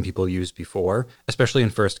we've seen people use before, especially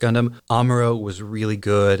in First Gundam. Amuro was really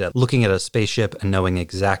good at looking at a spaceship and knowing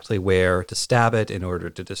exactly where to stab it in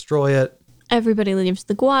order to destroy it. Everybody leaves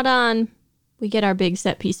the Guadon. We get our big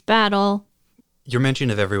set piece battle. Your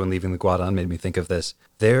mention of everyone leaving the Guadon made me think of this.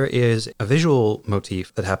 There is a visual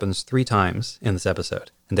motif that happens 3 times in this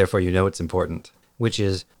episode, and therefore you know it's important, which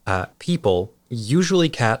is people, usually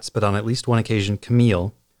cats, but on at least one occasion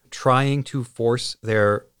Camille, trying to force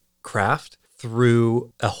their craft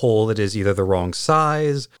through a hole that is either the wrong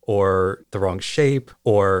size or the wrong shape,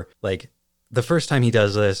 or like the first time he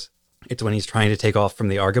does this, it's when he's trying to take off from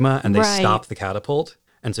the Argama and they stop the catapult.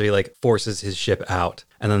 And so he like forces his ship out.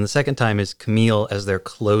 And then the second time is Camille, as they're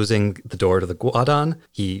closing the door to the Guadon,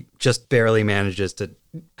 he just barely manages to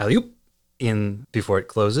alley-oop in before it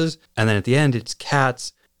closes. And then at the end, it's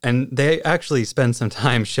Cats. And they actually spend some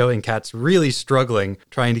time showing Cats really struggling,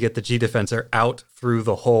 trying to get the G-Defensor out through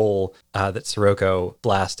the hole that Sirocco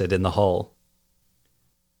blasted in the hull.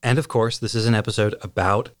 And of course, this is an episode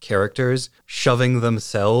about characters shoving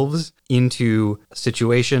themselves into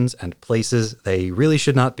situations and places they really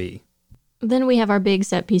should not be. Then we have our big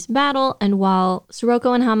set piece battle, and while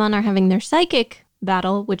Sirocco and Haman are having their psychic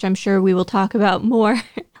battle, which I'm sure we will talk about more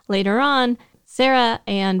later on, Sarah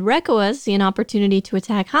and Rekoa see an opportunity to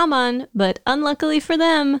attack Haman, but unluckily for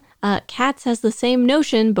them, Cats has the same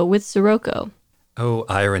notion, but with Sirocco. Oh,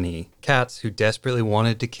 irony. Cats, who desperately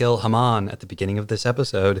wanted to kill Haman at the beginning of this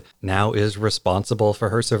episode, now is responsible for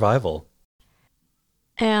her survival.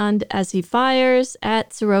 And as he fires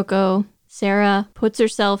at Sirocco, Sarah puts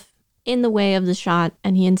herself in the way of the shot,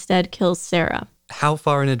 and he instead kills Sarah. How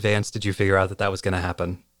far in advance did you figure out that that was going to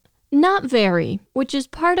happen? Not very, which is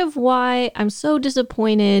part of why I'm so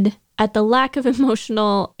disappointed at the lack of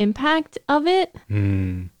emotional impact of it.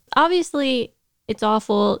 Obviously, it's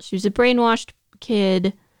awful. She was a brainwashed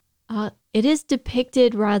kid. It is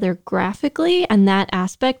depicted rather graphically, and that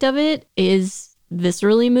aspect of it is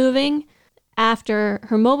viscerally moving. After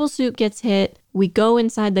her mobile suit gets hit, we go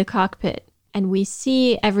inside the cockpit and we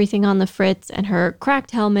see everything on the fritz and her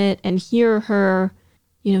cracked helmet and hear her,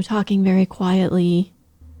 talking very quietly.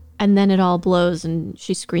 And then it all blows and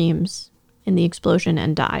she screams in the explosion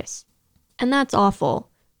and dies. And that's awful.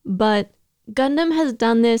 But Gundam has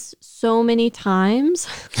done this so many times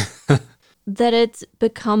that it's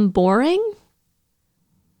become boring.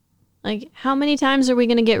 Like, how many times are we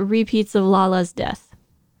going to get repeats of Lala's death?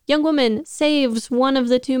 Young woman saves one of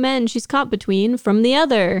the 2 men she's caught between from the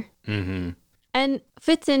other. And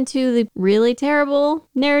fits into the really terrible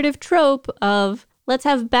narrative trope of let's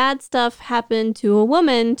have bad stuff happen to a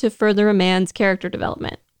woman to further a man's character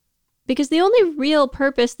development. Because the only real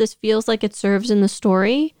purpose this feels like it serves in the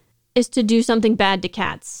story is to do something bad to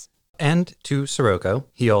Cats. And to Sirocco.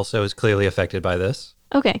 He also is clearly affected by this.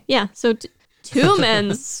 Okay, yeah. So 2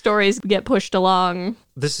 men's stories get pushed along.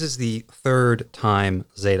 This is the 3rd time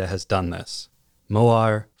Zeta has done this.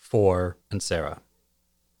 Moar, 4, and Sarah.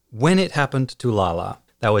 When it happened to Lala,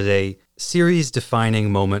 that was a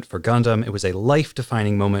series-defining moment for Gundam. It was a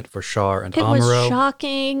life-defining moment for Char and Amuro. It was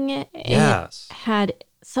shocking. Yes. It had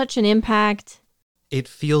such an impact. It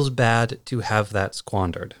feels bad to have that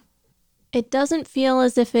squandered. It doesn't feel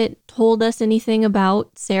as if it told us anything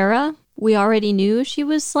about Sarah. We already knew she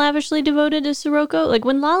was slavishly devoted to Sirocco. Like,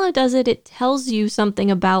 when Lala does it, it tells you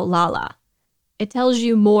something about Lala. It tells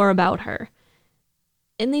you more about her.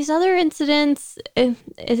 in these other incidents, it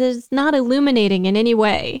is not illuminating in any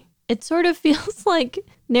way. It sort of feels like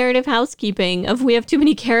narrative housekeeping of we have too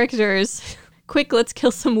many characters. Quick, let's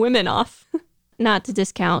kill some women off. Not to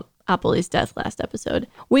discount Apoli's death last episode.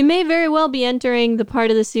 We may very well be entering the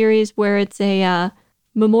part of the series where it's a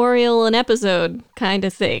memorial and episode kind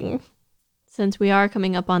of thing, since we are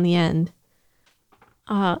coming up on the end.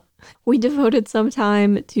 We devoted some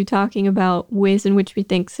time to talking about ways in which we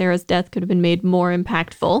think Sarah's death could have been made more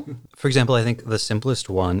impactful. For example, I think the simplest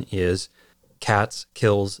one is Katz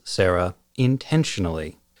kills Sarah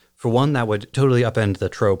intentionally. For one, that would totally upend the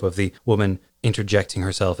trope of the woman interjecting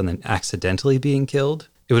herself and then accidentally being killed.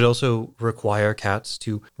 It would also require Katz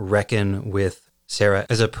to reckon with Sarah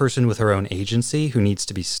as a person with her own agency who needs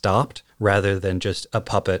to be stopped, rather than just a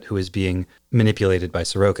puppet who is being manipulated by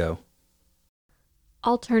Sirocco.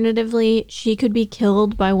 Alternatively, she could be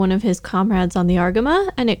killed by one of his comrades on the Argama,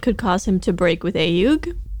 and it could cause him to break with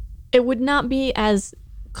Ayug. It would not be as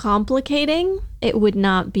complicating. It would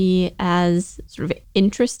not be as sort of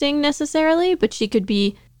interesting necessarily, but she could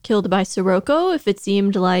be killed by Sirocco if it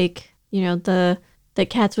seemed like, that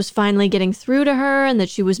Katz was finally getting through to her and that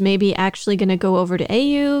she was maybe actually going to go over to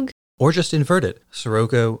Ayug. Or just invert it.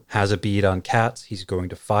 Sirocco has a bead on Katz. He's going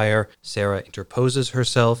to fire. Sarah interposes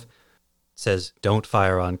herself, says, don't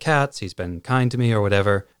fire on Katz. He's been kind to me or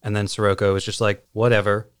whatever. And then Sirocco is just like,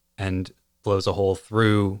 whatever, and blows a hole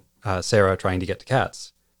through Sarah trying to get to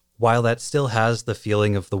Katz. While that still has the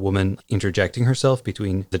feeling of the woman interjecting herself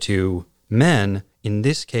between the two men, in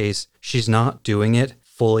this case, she's not doing it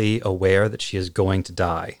fully aware that she is going to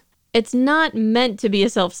die. It's not meant to be a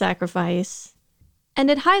self-sacrifice.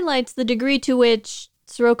 And it highlights the degree to which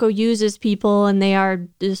Sirocco uses people and they are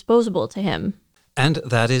disposable to him. And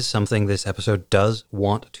that is something this episode does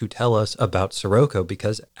want to tell us about Sirocco,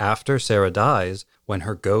 because after Sarah dies, when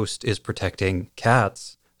her ghost is protecting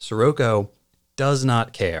Katz, Sirocco does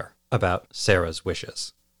not care about Sarah's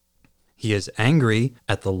wishes. He is angry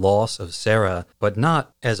at the loss of Sarah, but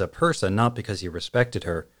not as a person, not because he respected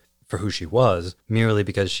her for who she was, merely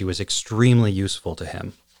because she was extremely useful to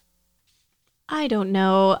him. I don't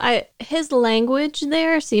know. His language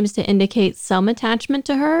there seems to indicate some attachment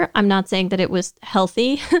to her. I'm not saying that it was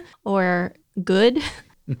healthy or good.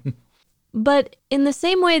 But in the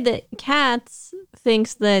same way that Katz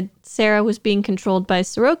thinks that Sarah was being controlled by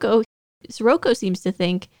Sirocco, Sirocco seems to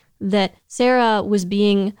think that Sarah was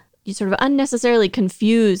being sort of unnecessarily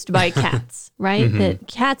confused by Katz, right? Mm-hmm. That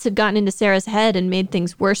Katz had gotten into Sarah's head and made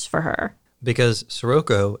things worse for her. Because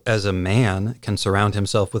Sirocco, as a man, can surround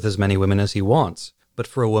himself with as many women as he wants. But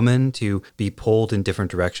for a woman to be pulled in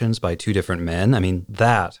different directions by two different men, I mean,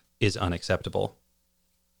 that is unacceptable.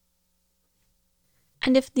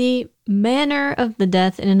 And if the manner of the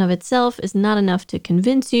death in and of itself is not enough to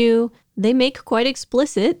convince you, they make quite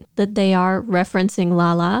explicit that they are referencing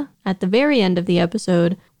Lala at the very end of the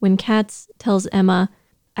episode when Katz tells Emma,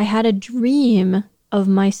 I had a dream of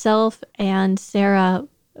myself and Sarah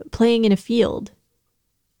playing in a field.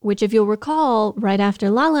 Which, if you'll recall, right after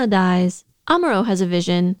Lala dies, Amuro has a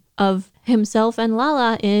vision of himself and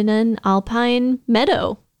Lala in an alpine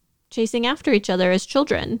meadow, chasing after each other as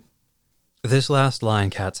children. This last line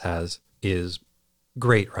Katz has is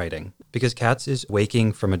great writing, because Katz is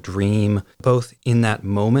waking from a dream. Both in that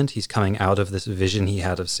moment, he's coming out of this vision he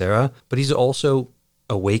had of Sarah, but he's also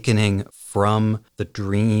awakening from the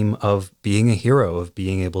dream of being a hero, of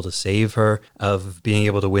being able to save her, of being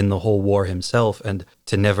able to win the whole war himself, and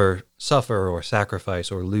to never suffer or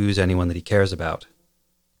sacrifice or lose anyone that he cares about.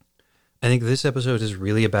 I think this episode is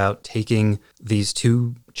really about taking these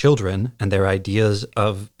two children and their ideas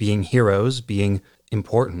of being heroes, being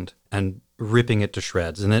important, and ripping it to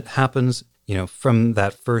shreds. And it happens, from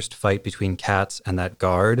that first fight between Katz and that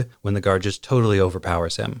guard, when the guard just totally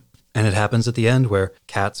overpowers him. And it happens at the end where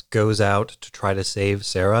Katz goes out to try to save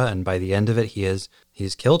Sarah, and by the end of it, he's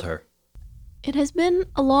killed her. It has been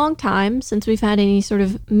a long time since we've had any sort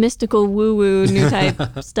of mystical woo-woo new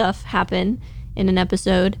type stuff happen in an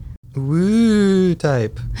episode. Woo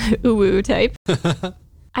type. Woo type.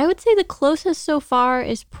 I would say the closest so far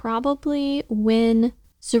is probably when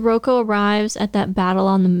Sirocco arrives at that battle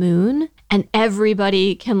on the moon and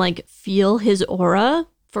everybody can feel his aura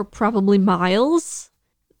for probably miles.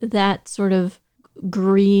 That sort of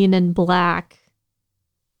green and black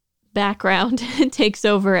background takes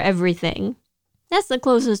over everything. That's the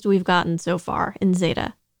closest we've gotten so far in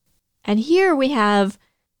Zeta. And here we have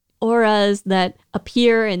auras that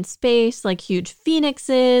appear in space like huge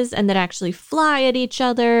phoenixes and that actually fly at each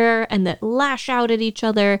other and that lash out at each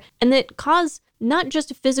other and that cause not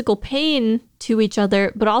just physical pain to each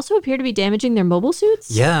other, but also appear to be damaging their mobile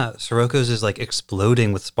suits. Yeah, Siroko's is like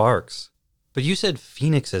exploding with sparks. But you said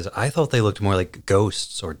phoenixes. I thought they looked more like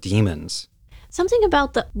ghosts or demons. Something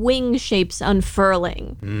about the wing shapes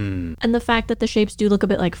unfurling and the fact that the shapes do look a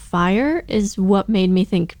bit like fire is what made me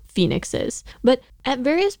think phoenixes. But at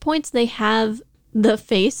various points, they have the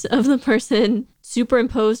face of the person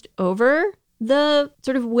superimposed over the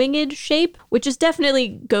sort of winged shape, which is definitely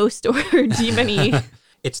ghost or demon-y.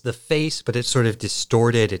 It's the face, but it's sort of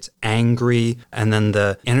distorted. It's angry. And then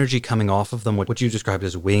the energy coming off of them, what you described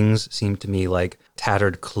as wings, seemed to me like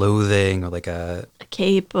tattered clothing or like a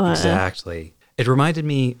cape. Exactly. It reminded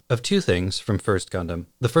me of two things from First Gundam.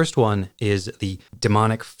 The first one is the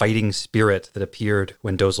demonic fighting spirit that appeared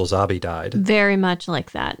when Dozelzabi died. Very much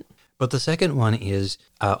like that. But the second one is,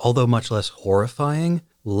 although much less horrifying,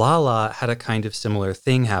 Lala had a kind of similar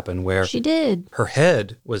thing happen where she did. Her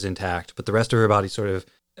head was intact, but the rest of her body sort of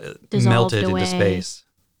melted into space.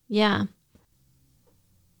 Yeah.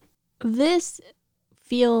 This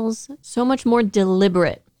feels so much more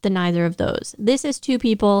deliberate than either of those. This is two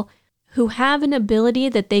people who have an ability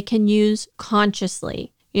that they can use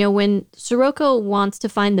consciously. You know, when Sirocco wants to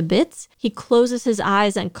find the bits, he closes his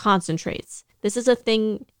eyes and concentrates. This is a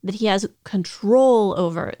thing that he has control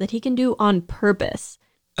over, that he can do on purpose.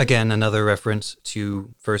 Again, another reference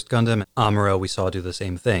to First Gundam. Amuro, we saw do the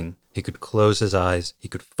same thing. He could close his eyes, he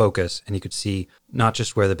could focus, and he could see not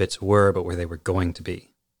just where the bits were, but where they were going to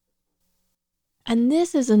be. And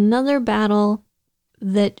this is another battle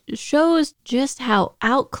that shows just how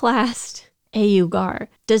outclassed Ayug are.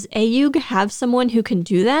 Does Ayug have someone who can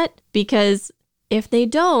do that? Because if they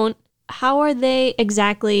don't, how are they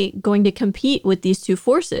exactly going to compete with these two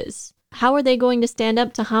forces? How are they going to stand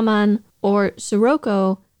up to Haman or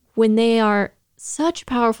Sirocco when they are such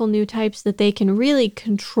powerful new types that they can really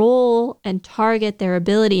control and target their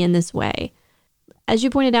ability in this way? As you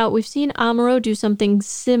pointed out, we've seen Amuro do something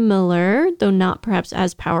similar, though not perhaps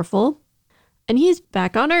as powerful, and he's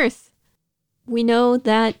back on Earth. We know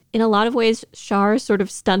that in a lot of ways, Char is sort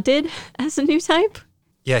of stunted as a new type.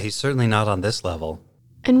 Yeah, he's certainly not on this level.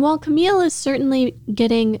 And while Camille is certainly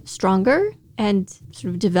getting stronger and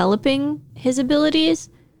sort of developing his abilities,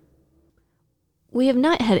 we have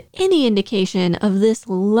not had any indication of this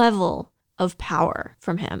level of power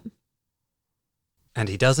from him. And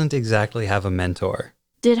he doesn't exactly have a mentor.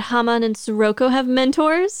 Did Haman and Sirocco have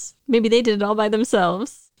mentors? Maybe they did it all by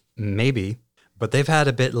themselves. Maybe, but they've had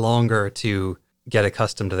a bit longer to get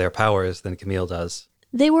accustomed to their powers than Camille does.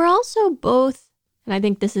 They were also both, and I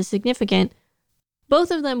think this is significant, both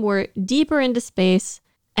of them were deeper into space,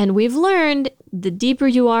 and we've learned the deeper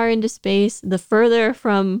you are into space, the further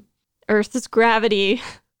from Earth's gravity,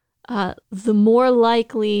 the more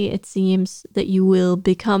likely it seems that you will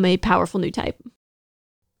become a powerful new type.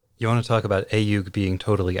 You want to talk about Ayug being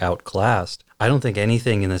totally outclassed? I don't think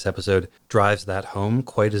anything in this episode drives that home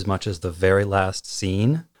quite as much as the very last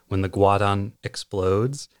scene when the Guadon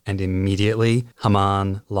explodes and immediately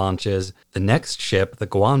Haman launches the next ship, the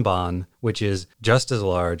Guanban, which is just as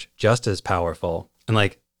large, just as powerful. And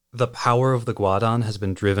like, the power of the Guadon has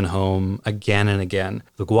been driven home again and again.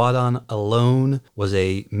 The Guadon alone was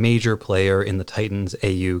a major player in the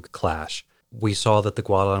Titans-Ayug clash. We saw that the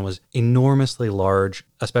Guadon was enormously large,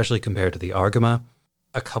 especially compared to the Argama.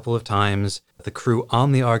 A couple of times, the crew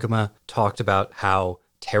on the Argama talked about how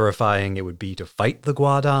terrifying it would be to fight the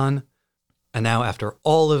Guadon. And now, after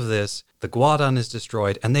all of this, the Guadon is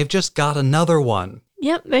destroyed, and they've just got another one.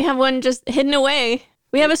 Yep, they have one just hidden away.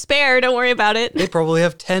 We have a spare, don't worry about it. They probably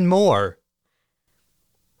have 10 more.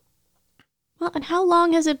 Well, and how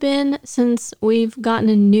long has it been since we've gotten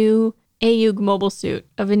a new Ayug mobile suit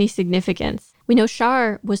of any significance? We know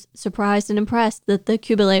Char was surprised and impressed that the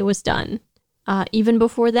Cubilate was done. Even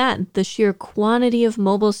before that, the sheer quantity of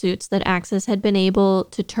mobile suits that Axis had been able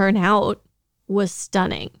to turn out was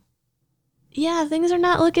stunning. Yeah, things are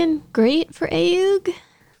not looking great for Ayug.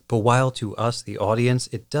 But while to us, the audience,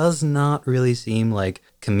 it does not really seem like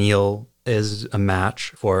Camille is a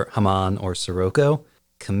match for Haman or Sirocco,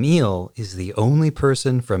 Camille is the only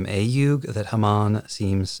person from Ayug that Haman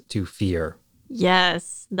seems to fear.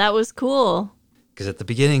 Yes, that was cool. Because at the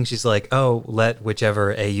beginning, she's like, oh, let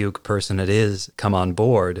whichever Ayug person it is come on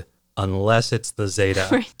board, unless it's the Zeta.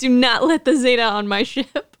 Right, do not let the Zeta on my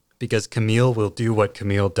ship. Because Camille will do what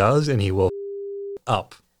Camille does, and he will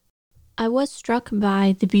up. I was struck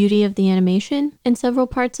by the beauty of the animation in several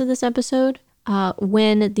parts of this episode.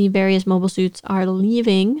 When the various mobile suits are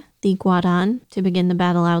leaving the Guadon to begin the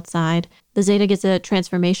battle outside, the Zeta gets a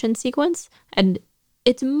transformation sequence, and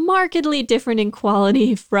it's markedly different in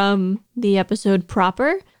quality from the episode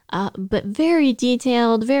proper. but very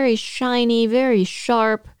detailed, very shiny, very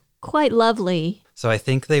sharp, quite lovely. So I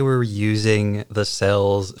think they were using the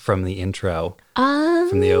cells from the intro,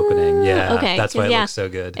 from the opening. Yeah, okay, that's why it looks so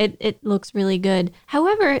good. It looks really good.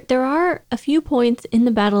 However, there are a few points in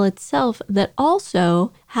the battle itself that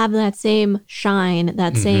also have that same shine,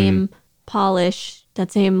 that same polish,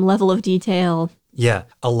 that same level of detail. Yeah,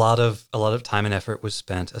 a lot of time and effort was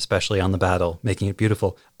spent, especially on the battle, making it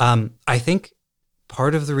beautiful. I think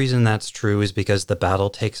part of the reason that's true is because the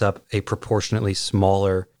battle takes up a proportionately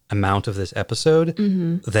smaller amount of this episode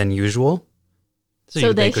than usual.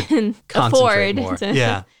 So they can afford more. To,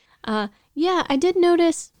 yeah. Yeah, I did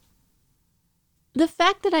notice. The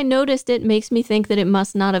fact that I noticed it makes me think that it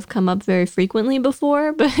must not have come up very frequently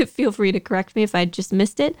before, but feel free to correct me if I just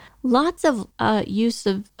missed it. Lots of use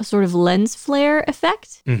of a sort of lens flare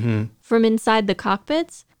effect from inside the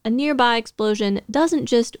cockpits. A nearby explosion doesn't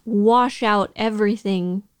just wash out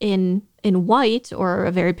everything in white or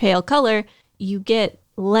a very pale color. You get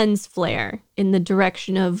lens flare in the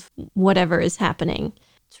direction of whatever is happening.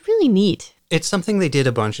 It's really neat. It's something they did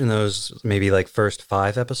a bunch in those maybe like first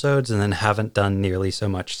 5 episodes and then haven't done nearly so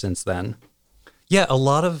much since then. Yeah, a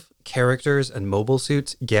lot of characters and mobile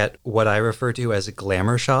suits get what I refer to as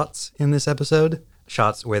glamour shots in this episode.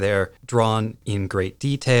 Shots where they're drawn in great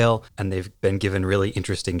detail and they've been given really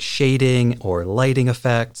interesting shading or lighting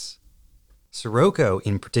effects. Sirocco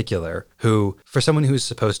in particular, who for someone who's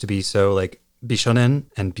supposed to be so like Bishonen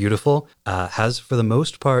and beautiful, has for the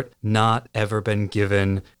most part not ever been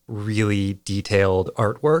given really detailed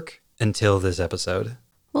artwork until this episode.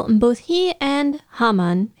 Well, both he and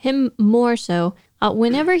Haman, him more so,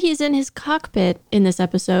 whenever he's in his cockpit in this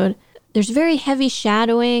episode, there's very heavy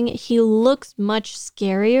shadowing. He looks much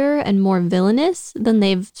scarier and more villainous than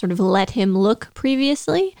they've sort of let him look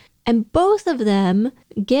previously. And both of them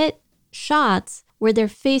get shots where they're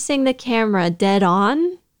facing the camera dead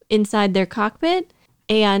on inside their cockpit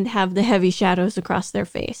and have the heavy shadows across their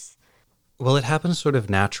face. Well, it happens sort of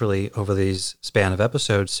naturally over these span of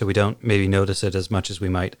episodes, so we don't maybe notice it as much as we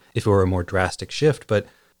might if it were a more drastic shift. But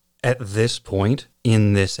at this point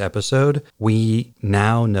in this episode, we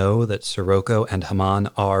now know that Sirocco and Haman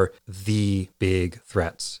are the big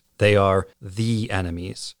threats. They are the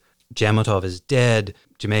enemies. Jamatov is dead.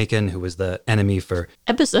 Jamaican, who was the enemy for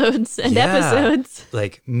episodes and episodes.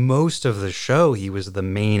 Like most of the show, he was the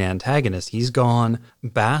main antagonist. He's gone.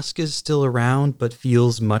 Bask is still around, but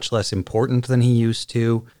feels much less important than he used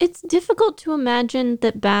to. It's difficult to imagine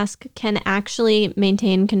that Bask can actually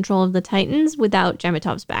maintain control of the Titans without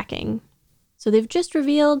Jamatov's backing. So they've just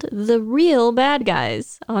revealed the real bad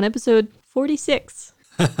guys on episode 46.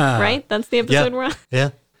 Right? That's the episode we're on?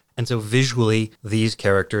 Yeah. And so visually, these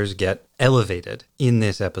characters get elevated in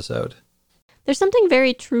this episode. There's something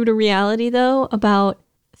very true to reality, though, about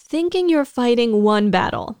thinking you're fighting one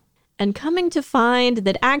battle and coming to find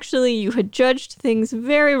that actually you had judged things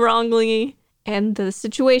very wrongly and the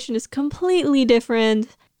situation is completely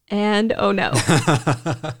different. And oh no.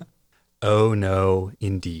 Oh no,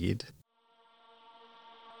 indeed.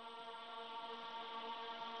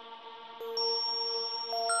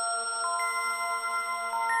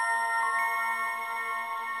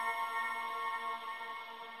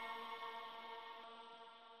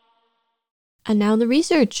 And now the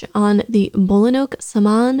research on the Bolanok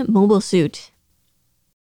Saman mobile suit.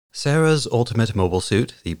 Sarah's ultimate mobile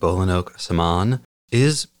suit, the Bolanok Saman,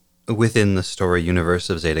 is, within the story universe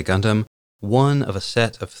of Zeta Gundam, one of a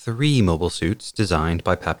set of 3 mobile suits designed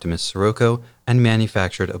by Paptimus Sirocco and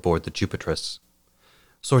manufactured aboard the Jupitris.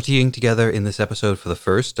 Sortieing together in this episode for the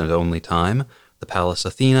first and only time, the Pallas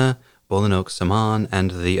Athena, Bolanok Saman,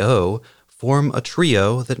 and the O form a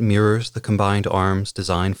trio that mirrors the combined arms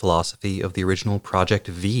design philosophy of the original Project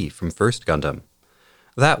V from First Gundam.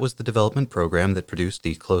 That was the development program that produced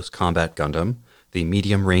the Close Combat Gundam, the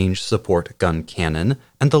Medium-Range Support Gun Cannon,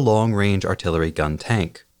 and the Long-Range Artillery Gun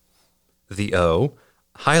Tank. The O,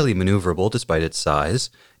 highly maneuverable despite its size,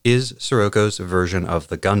 is Sirocco's version of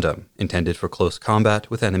the Gundam, intended for close combat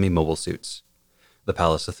with enemy mobile suits. The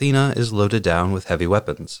Pallas Athena is loaded down with heavy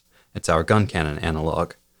weapons. It's our gun cannon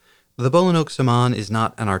analog. The Bolanok Saman is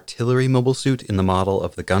not an artillery mobile suit in the model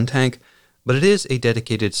of the gun tank, but it is a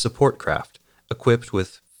dedicated support craft, equipped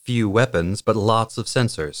with few weapons but lots of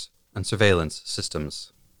sensors and surveillance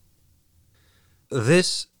systems.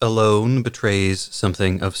 This alone betrays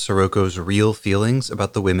something of Sirocco's real feelings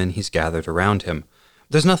about the women he's gathered around him.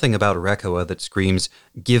 There's nothing about Reccoa that screams,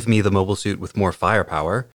 "Give me the mobile suit with more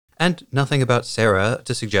firepower," and nothing about Sarah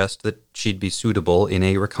to suggest that she'd be suitable in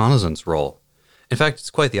a reconnaissance role. In fact, it's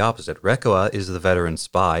quite the opposite. Reccoa is the veteran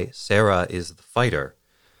spy, Sarah is the fighter.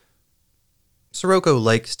 Sirocco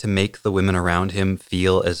likes to make the women around him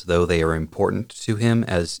feel as though they are important to him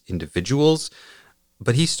as individuals,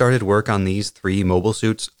 but he started work on these 3 mobile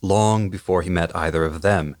suits long before he met either of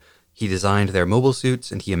them. He designed their mobile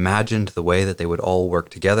suits and he imagined the way that they would all work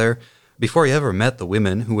together before he ever met the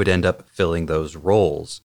women who would end up filling those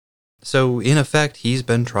roles. So in effect, he's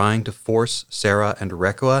been trying to force Sarah and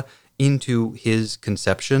Rekoa into his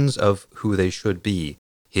conceptions of who they should be,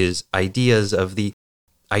 his ideas of the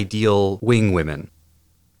ideal wing women.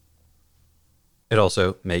 It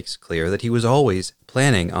also makes clear that he was always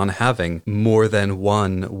planning on having more than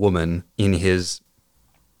one woman in his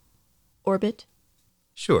orbit.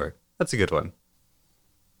 Sure, that's a good one.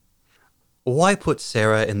 Why put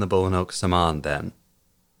Sarah in the Bolanok Saman then?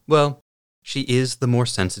 Well, she is the more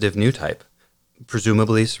sensitive new type.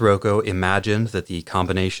 Presumably, Sirocco imagined that the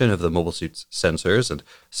combination of the mobile suit's sensors and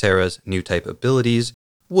Sarah's new type abilities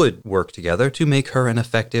would work together to make her an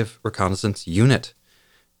effective reconnaissance unit.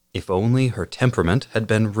 If only her temperament had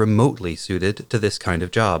been remotely suited to this kind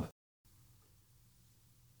of job.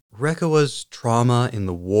 Rekoa's trauma in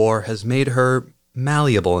the war has made her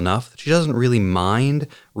malleable enough that she doesn't really mind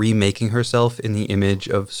remaking herself in the image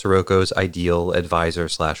of Sirocco's ideal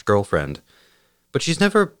advisor/girlfriend. But she's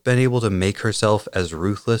never been able to make herself as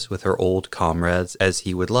ruthless with her old comrades as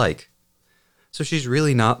he would like. So she's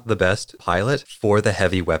really not the best pilot for the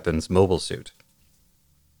heavy weapons mobile suit.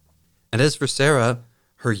 And as for Sarah,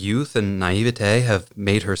 her youth and naivete have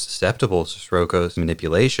made her susceptible to Sirocco's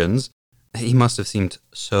manipulations. He must have seemed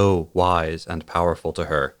so wise and powerful to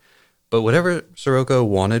her. But whatever Sirocco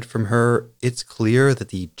wanted from her, it's clear that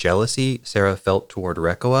the jealousy Sarah felt toward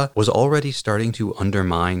Rekoa was already starting to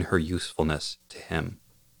undermine her usefulness to him.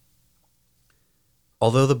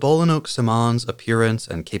 Although the Bolanok Saman's appearance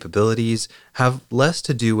and capabilities have less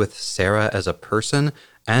to do with Sarah as a person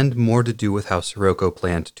and more to do with how Sirocco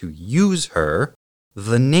planned to use her,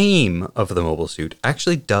 the name of the mobile suit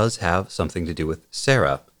actually does have something to do with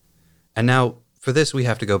Sarah. And now, for this, we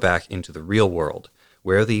have to go back into the real world,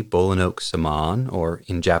 where the Bolanok Saman, or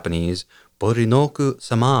in Japanese, Borinoku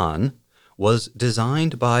Saman, was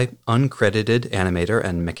designed by uncredited animator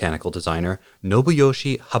and mechanical designer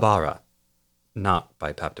Nobuyoshi Habara, not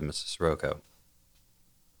by Paptimus Sirocco.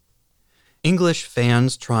 English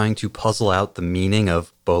fans trying to puzzle out the meaning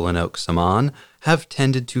of Bolanok Saman have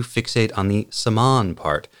tended to fixate on the Saman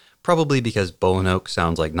part, probably because Bolanok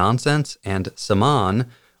sounds like nonsense, and Saman,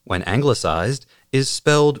 when anglicized, is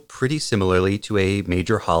spelled pretty similarly to a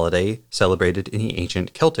major holiday celebrated in the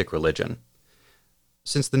ancient Celtic religion.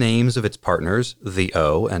 Since the names of its partners, the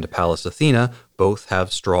O and Pallas Athena, both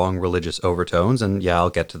have strong religious overtones, and yeah, I'll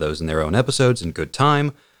get to those in their own episodes in good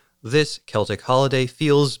time, this Celtic holiday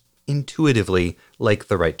feels intuitively like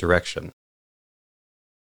the right direction.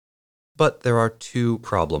 But there are 2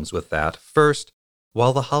 problems with that. First,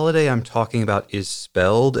 while the holiday I'm talking about is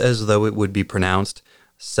spelled as though it would be pronounced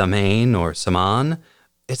Samain or Saman,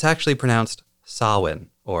 it's actually pronounced Samhain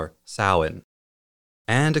or Samhain.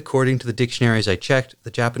 And according to the dictionaries I checked,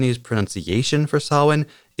 the Japanese pronunciation for Samhain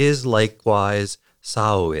is likewise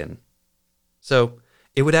Samhain. So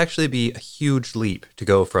it would actually be a huge leap to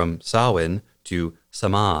go from Samhain to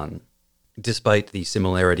Saman, despite the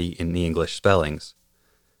similarity in the English spellings.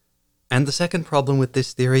 And the second problem with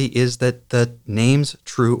this theory is that the name's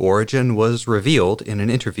true origin was revealed in an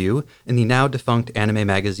interview in the now-defunct anime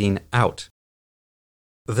magazine Out.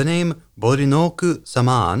 The name Borinoku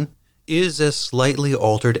Saman is a slightly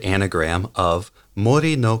altered anagram of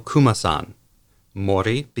Mori no Kuma-san.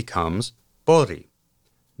 Mori becomes Bori,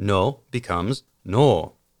 no becomes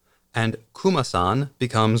no, and Kuma-san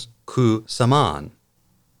becomes Ku-saman.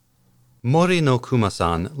 Mori no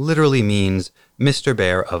Kuma-san literally means Mr.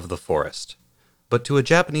 Bear of the Forest. But to a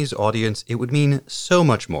Japanese audience, it would mean so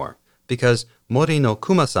much more, because Mori no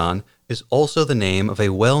Kuma-san is also the name of a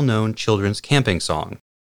well-known children's camping song.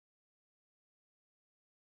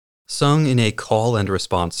 Sung in a call and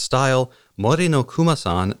response style, Mori no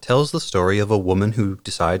Kuma-san tells the story of a woman who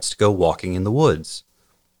decides to go walking in the woods.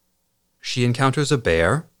 She encounters a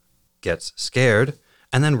bear, gets scared,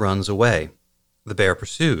 and then runs away. The bear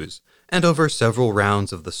pursues, and over several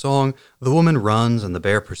rounds of the song, the woman runs and the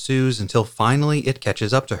bear pursues until finally it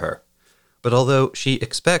catches up to her. But although she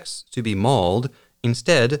expects to be mauled,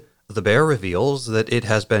 instead, the bear reveals that it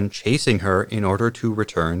has been chasing her in order to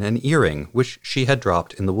return an earring, which she had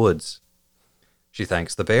dropped in the woods. She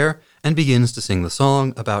thanks the bear and begins to sing the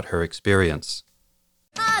song about her experience.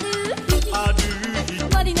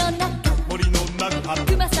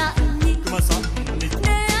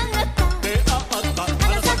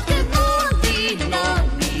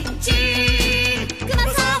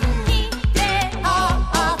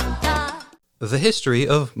 The history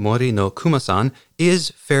of Mori no Kuma-san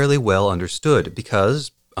is fairly well understood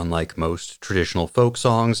because, unlike most traditional folk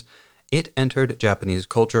songs, it entered Japanese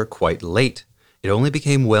culture quite late. It only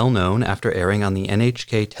became well known after airing on the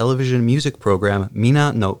NHK television music program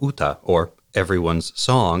Mina no Uta, or Everyone's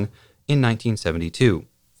Song, in 1972.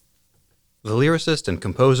 The lyricist and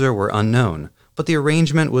composer were unknown, but the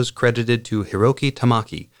arrangement was credited to Hiroki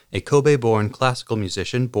Tamaki, a Kobe-born classical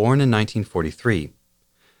musician born in 1943.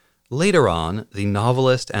 Later on, the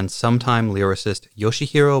novelist and sometime lyricist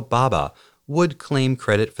Yoshihiro Baba would claim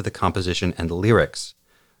credit for the composition and lyrics.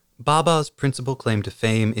 Baba's principal claim to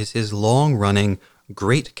fame is his long-running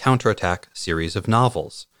Great Counterattack series of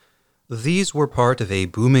novels. These were part of a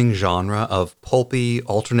booming genre of pulpy,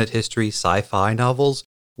 alternate history sci-fi novels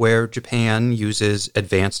where Japan uses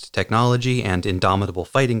advanced technology and indomitable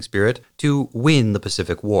fighting spirit to win the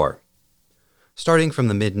Pacific War. Starting from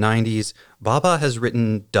the mid-90s, Baba has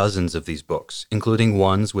written dozens of these books, including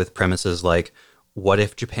ones with premises like, what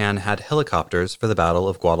if Japan had helicopters for the Battle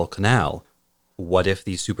of Guadalcanal? What if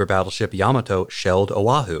the super battleship Yamato shelled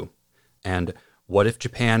Oahu? And what if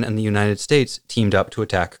Japan and the United States teamed up to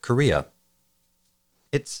attack Korea?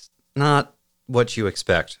 It's not what you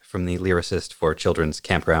expect from the lyricist for children's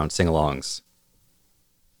campground sing-alongs.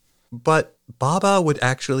 But Baba would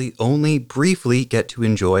actually only briefly get to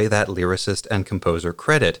enjoy that lyricist and composer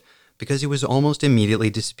credit because he was almost immediately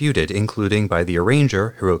disputed, including by the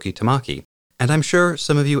arranger Hiroki Tamaki. And I'm sure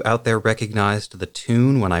some of you out there recognized the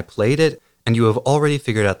tune when I played it, and you have already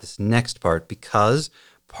figured out this next part because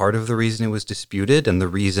part of the reason it was disputed and the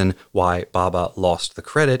reason why Baba lost the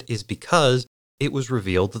credit is because it was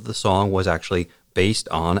revealed that the song was actually based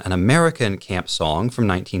on an American camp song from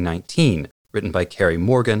 1919, written by Carey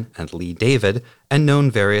Morgan and Lee David, and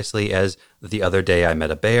known variously as The Other Day I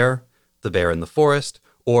Met a Bear, The Bear in the Forest,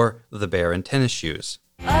 or The Bear in Tennis Shoes.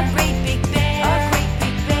 A great big bear,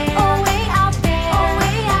 oh way out there, oh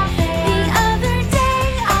way out there. The other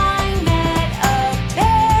day I met a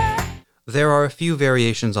bear. There are a few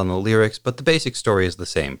variations on the lyrics, but the basic story is the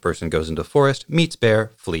same. Person goes into forest, meets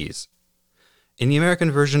bear, flees. In the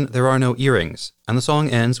American version, there are no earrings, and the song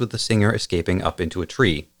ends with the singer escaping up into a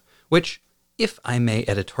tree, which, if I may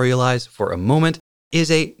editorialize for a moment,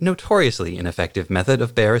 is a notoriously ineffective method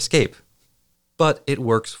of bear escape. But it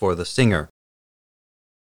works for the singer.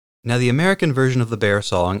 Now, the American version of the bear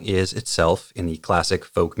song is itself, in the classic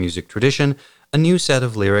folk music tradition, a new set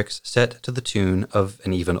of lyrics set to the tune of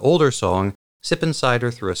an even older song, Sippin'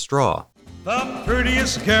 Cider Through a Straw. The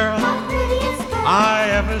prettiest girl I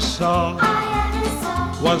ever saw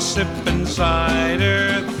was sipping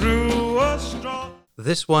cider through a straw.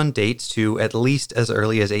 This one dates to at least as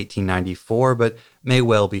early as 1894, but may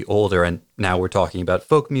well be older, and now we're talking about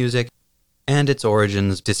folk music, and its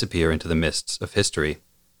origins disappear into the mists of history.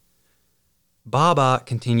 Baba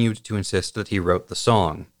continued to insist that he wrote the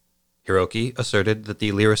song. Hiroki asserted that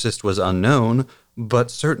the lyricist was unknown, but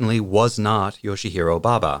certainly was not Yoshihiro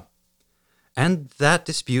Baba. And that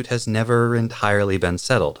dispute has never entirely been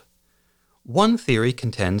settled. One theory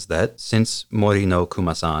contends that, since Mori no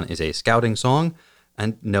Kuma-san is a scouting song,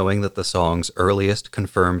 and knowing that the song's earliest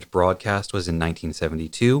confirmed broadcast was in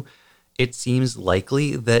 1972, it seems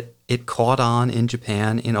likely that it caught on in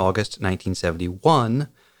Japan in August 1971,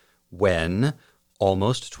 when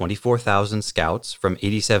almost 24,000 scouts from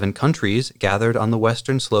 87 countries gathered on the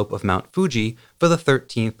western slope of Mount Fuji for the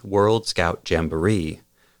 13th World Scout Jamboree,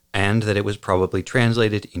 and that it was probably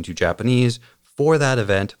translated into Japanese for that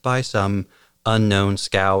event by some unknown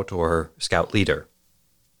scout or scout leader.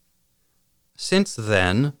 Since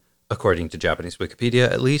then, according to Japanese Wikipedia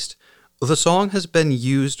at least, the song has been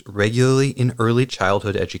used regularly in early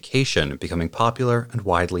childhood education, becoming popular and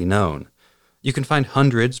widely known. You can find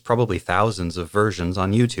hundreds, probably thousands of versions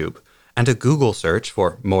on YouTube, and a Google search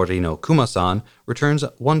for Mori no Kuma-san returns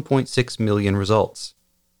 1.6 million results.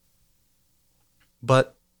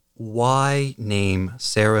 But why name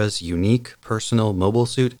Sarah's unique personal mobile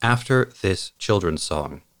suit after this children's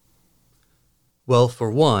song? Well,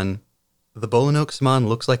 for one, the Bolonok-samon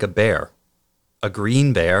looks like a bear. A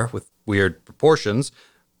green bear with weird proportions,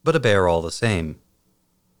 but a bear all the same.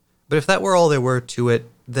 But if that were all there were to it,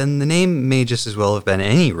 then the name may just as well have been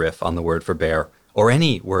any riff on the word for bear, or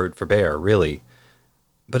any word for bear, really.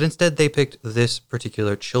 But instead they picked this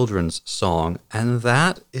particular children's song, and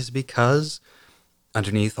that is because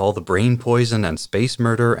underneath all the brain poison and space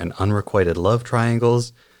murder and unrequited love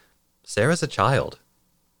triangles, Sarah's a child.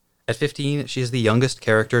 At 15, she is the youngest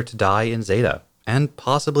character to die in Zeta, and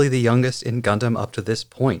possibly the youngest in Gundam up to this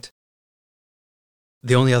point.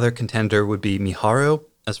 The only other contender would be Miharu.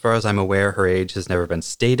 As far as I'm aware, her age has never been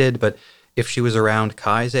stated, but If she was around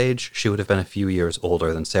Kai's age, she would have been a few years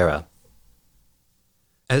older than Sarah.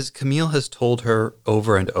 As Camille has told her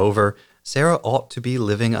over and over, Sarah ought to be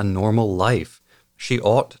living a normal life. She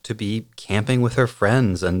ought to be camping with her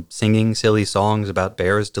friends and singing silly songs about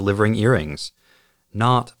bears delivering earrings,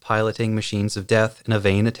 not piloting machines of death in a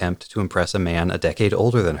vain attempt to impress a man a decade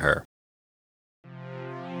older than her.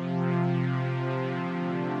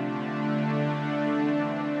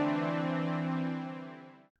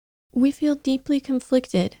 We feel deeply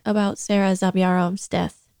conflicted about Sarah Zabyarov's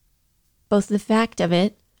death, both the fact of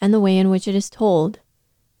it and the way in which it is told.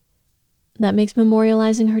 That makes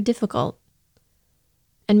memorializing her difficult,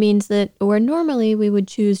 and means that where normally we would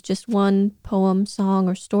choose just one poem, song,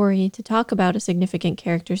 or story to talk about a significant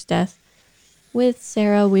character's death, with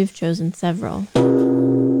Sarah we've chosen several.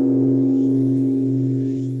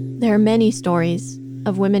 There are many stories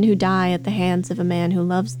of women who die at the hands of a man who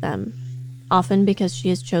loves them, often because she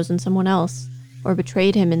has chosen someone else or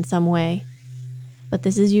betrayed him in some way. But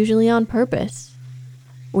this is usually on purpose.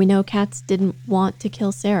 We know Katz didn't want to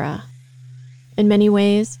kill Sarah. In many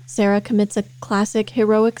ways, Sarah commits a classic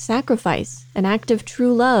heroic sacrifice, an act of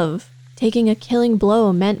true love, taking a killing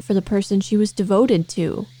blow meant for the person she was devoted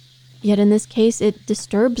to. Yet in this case, it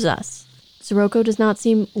disturbs us. Sirocco does not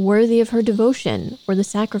seem worthy of her devotion or the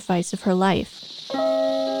sacrifice of her life.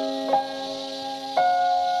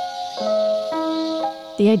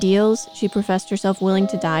 The ideals she professed herself willing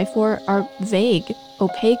to die for are vague,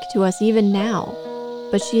 opaque to us even now.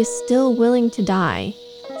 But she is still willing to die,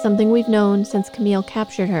 something we've known since Camille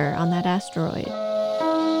captured her on that asteroid.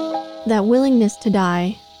 That willingness to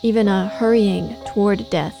die, even a hurrying toward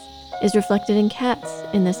death, is reflected in Katz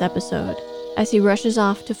in this episode, as he rushes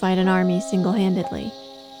off to fight an army single-handedly,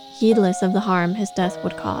 heedless of the harm his death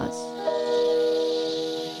would cause.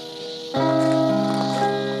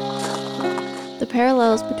 The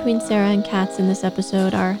parallels between Sarah and Katz in this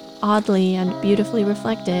episode are oddly and beautifully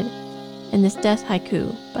reflected in this death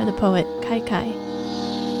haiku by the poet Kai Kai.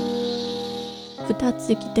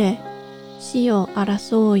 Futatsu kite, shi o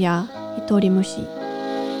arasou ya itorimushi.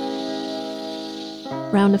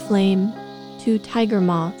 Round a flame, two tiger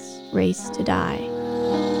moths race to die.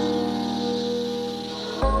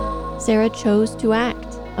 Sarah chose to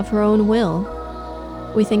act of her own will.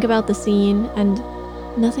 We think about the scene and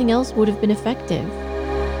nothing else would have been effective.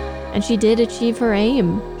 And she did achieve her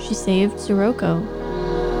aim. She saved Sirocco.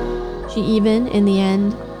 She even, in the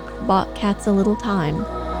end, bought Katz a little time.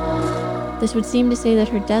 This would seem to say that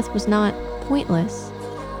her death was not pointless,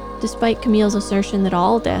 despite Camille's assertion that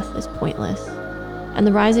all death is pointless, and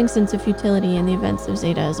the rising sense of futility in the events of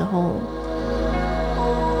Zeta as a whole.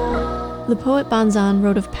 The poet Banzan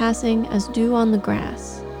wrote of passing as dew on the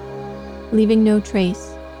grass, leaving no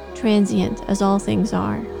trace, transient as all things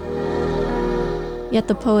are. Yet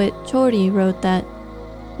the poet Chori wrote that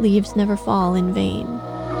leaves never fall in vain.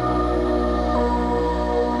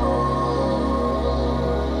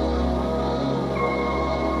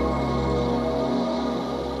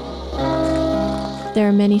 There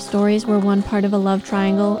are many stories where one part of a love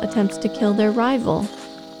triangle attempts to kill their rival,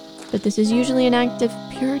 but this is usually an act of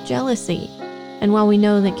pure jealousy. And while we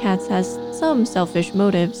know that Katz has some selfish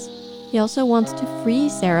motives, he also wants to free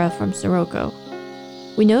Sarah from Sirocco.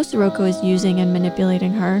 We know Sirocco is using and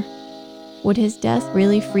manipulating her. Would his death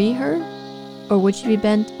really free her? Or would she be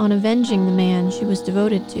bent on avenging the man she was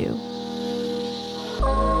devoted to?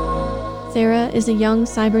 Sarah is a young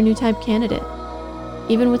Cyber New Type candidate.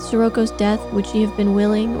 Even with Sirocco's death, would she have been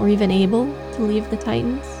willing or even able to leave the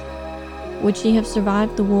Titans? Would she have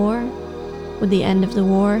survived the war? Would the end of the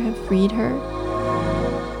war have freed her?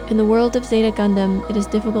 In the world of Zeta Gundam, it is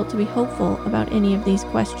difficult to be hopeful about any of these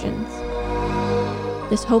questions.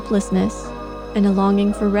 This hopelessness, and a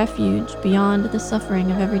longing for refuge beyond the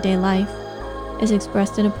suffering of everyday life, is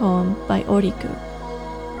expressed in a poem by Oriku.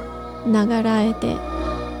 Nagaraete,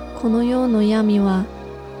 kono you no yami wa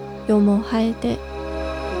yomo haete,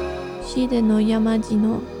 shide no yamaji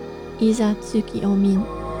no iza tsuki o min.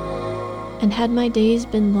 And had my days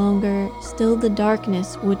been longer, still the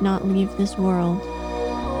darkness would not leave this world.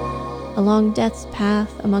 Along death's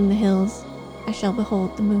path among the hills, I shall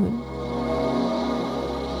behold the moon.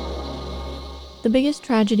 The biggest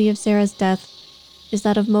tragedy of Sarah's death is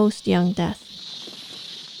that of most young death.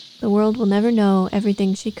 The world will never know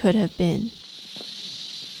everything she could have been.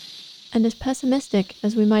 And as pessimistic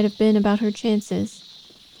as we might have been about her chances,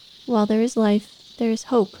 while there is life, there is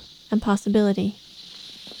hope and possibility.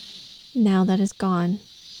 Now that is gone.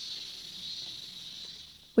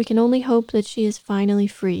 We can only hope that she is finally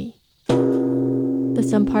free. That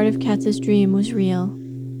some part of Katz's dream was real.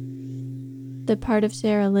 That part of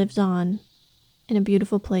Sarah lives on, in a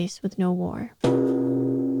beautiful place with no war.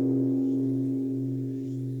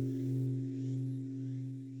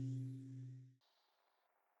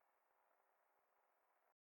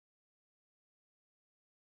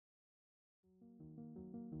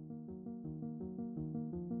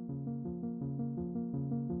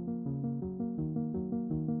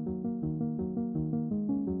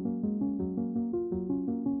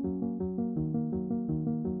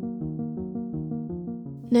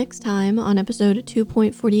 Next time on episode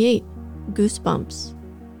 2.48, Goosebumps,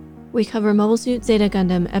 we cover Mobile Suit Zeta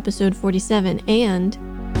Gundam episode 47 and...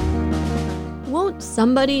 Won't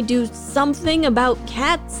somebody do something about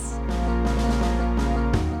cats?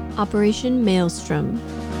 Operation Maelstrom.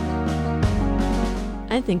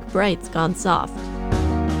 I think Bright's gone soft.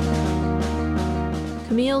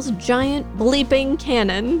 Camille's giant bleeping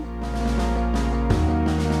cannon.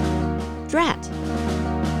 Drat.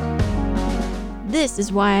 This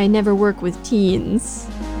is why I never work with teens.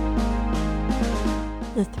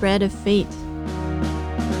 The thread of fate.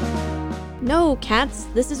 No, cats,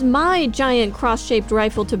 this is my giant cross-shaped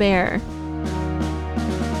rifle to bear.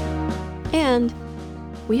 And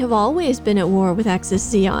we have always been at war with Axis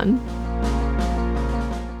Zeon.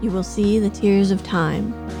 You will see the tears of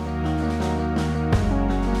time.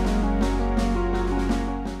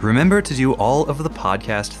 Remember to do all of the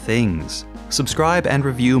podcast things. Subscribe and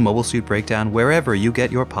review Mobile Suit Breakdown wherever you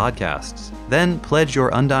get your podcasts. Then pledge your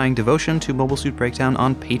undying devotion to Mobile Suit Breakdown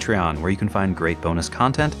on Patreon, where you can find great bonus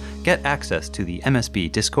content, get access to the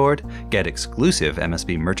MSB Discord, get exclusive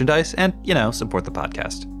MSB merchandise, and, support the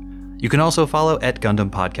podcast. You can also follow @Gundam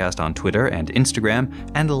Podcast on Twitter and Instagram,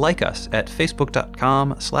 and like us at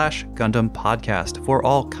facebook.com/Gundam Podcast for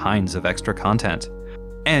all kinds of extra content.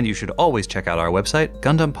 And you should always check out our website,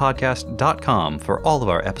 GundamPodcast.com, for all of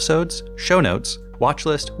our episodes, show notes, watch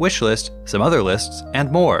list, wish list, some other lists,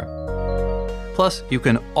 and more. Plus, you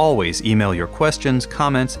can always email your questions,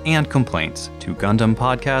 comments, and complaints to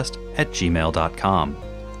GundamPodcast@gmail.com.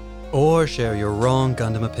 Or share your wrong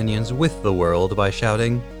Gundam opinions with the world by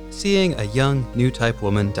shouting, "Seeing a young, new-type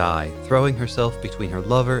woman die, throwing herself between her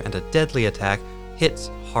lover and a deadly attack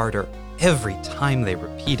hits harder every time they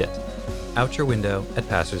repeat it." Out your window at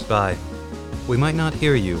passersby. We might not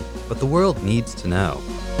hear you, but the world needs to know.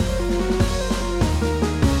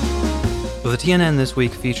 The TNN this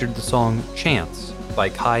week featured the song Chance by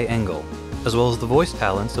Kai Engel, as well as the voice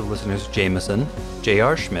talents of listeners Jameson,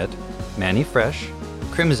 J.R. Schmidt, Manny Fresh,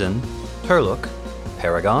 Crimson, Turlook,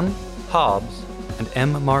 Paragon, Hobbs, and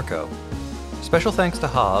M. Marco. Special thanks to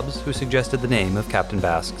Hobbs, who suggested the name of Captain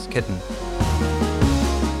Basque's kitten.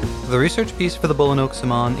 The research piece for the Bulanoke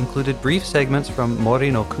Saman included brief segments from Mori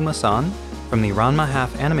no Kuma-san from the Ranma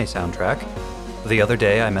Half anime soundtrack, The Other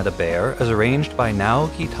Day I Met a Bear, as arranged by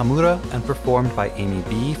Naoki Tamura and performed by Amy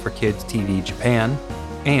B for Kids TV Japan,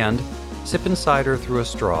 and Sippin' Cider Through a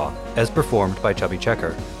Straw, as performed by Chubby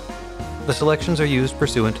Checker. The selections are used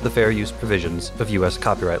pursuant to the fair use provisions of U.S.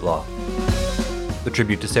 copyright law. The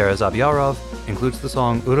tribute to Sarah Zabiarov includes the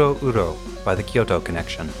song Uro Uro by the Kyoto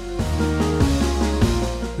Connection.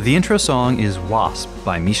 The intro song is Wasp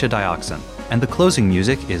by Misha Dioxin, and the closing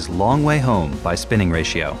music is Long Way Home by Spinning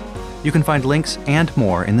Ratio. You can find links and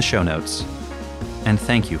more in the show notes. And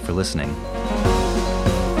thank you for listening.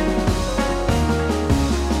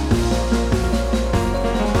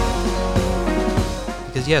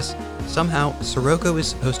 Because yes, somehow Sirocco is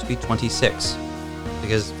supposed to be 26,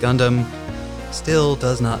 because Gundam still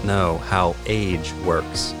does not know how age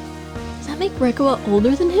works. Does that make Rekkoa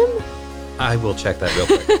older than him? I will check that real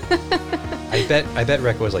quick. I bet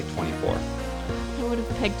Rekkoa is like 24. I would have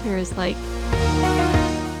pegged her as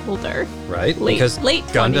older. Right? Late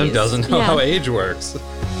Gundam 20s. doesn't know Yeah. how age works.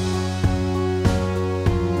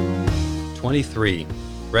 23.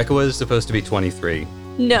 Rekkoa is supposed to be 23.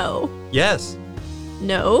 No. Yes.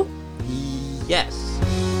 No. Yes.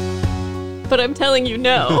 But I'm telling you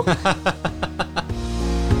no.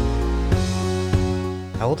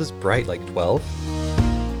 How old is Bright? Like 12?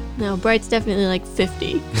 No, Bright's definitely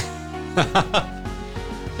 50.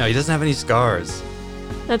 No, he doesn't have any scars.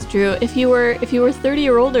 That's true. If you were 30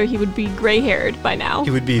 or older, he would be gray-haired by now.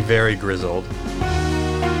 He would be very grizzled.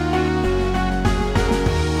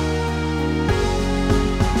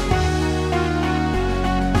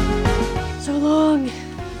 So long.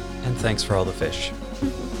 And thanks for all the fish.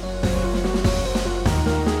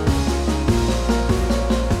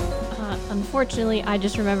 Unfortunately, I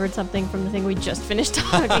just remembered something from the thing we just finished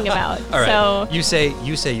talking about. All right. So You say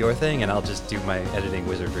your thing, and I'll just do my editing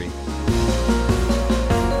wizardry.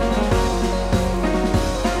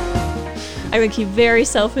 I think he very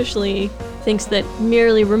selfishly thinks that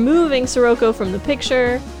merely removing Sirocco from the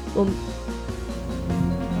picture will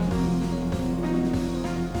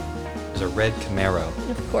red Camaro.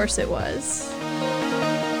 Of course it was.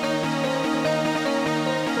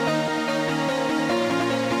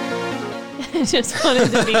 I just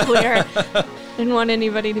wanted to be clear. Didn't want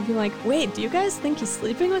anybody to be like, wait, do you guys think he's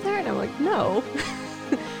sleeping with her? And I'm like, no.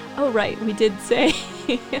 Oh, right, we did say.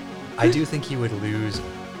 I do think he would lose.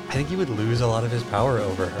 I think he would lose a lot of his power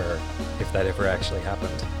over her if that ever actually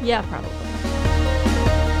happened. Yeah, probably.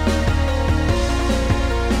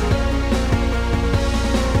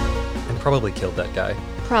 And probably killed that guy.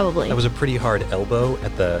 Probably. That was a pretty hard elbow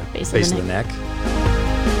at the base of the neck.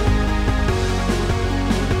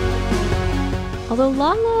 Although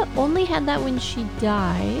Lala only had that when she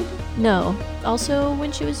died. No, also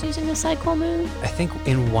when she was using the Cycle Moon. I think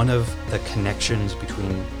in one of the connections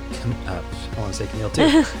between, I want to say Camille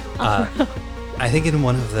too. I think in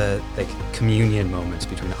one of the communion moments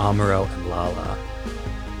between Amuro and Lala,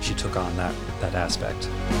 she took on that aspect.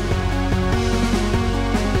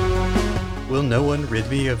 Will no one rid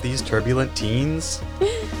me of these turbulent teens?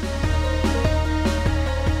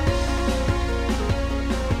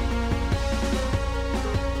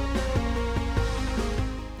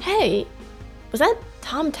 Hey, was that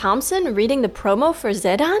Tom Thompson reading the promo for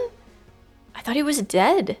Zedon? I thought he was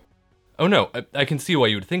dead. Oh no, I can see why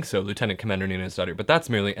you would think so, Lieutenant Commander Nina's daughter, but that's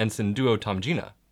merely Ensign Duo Tomgina.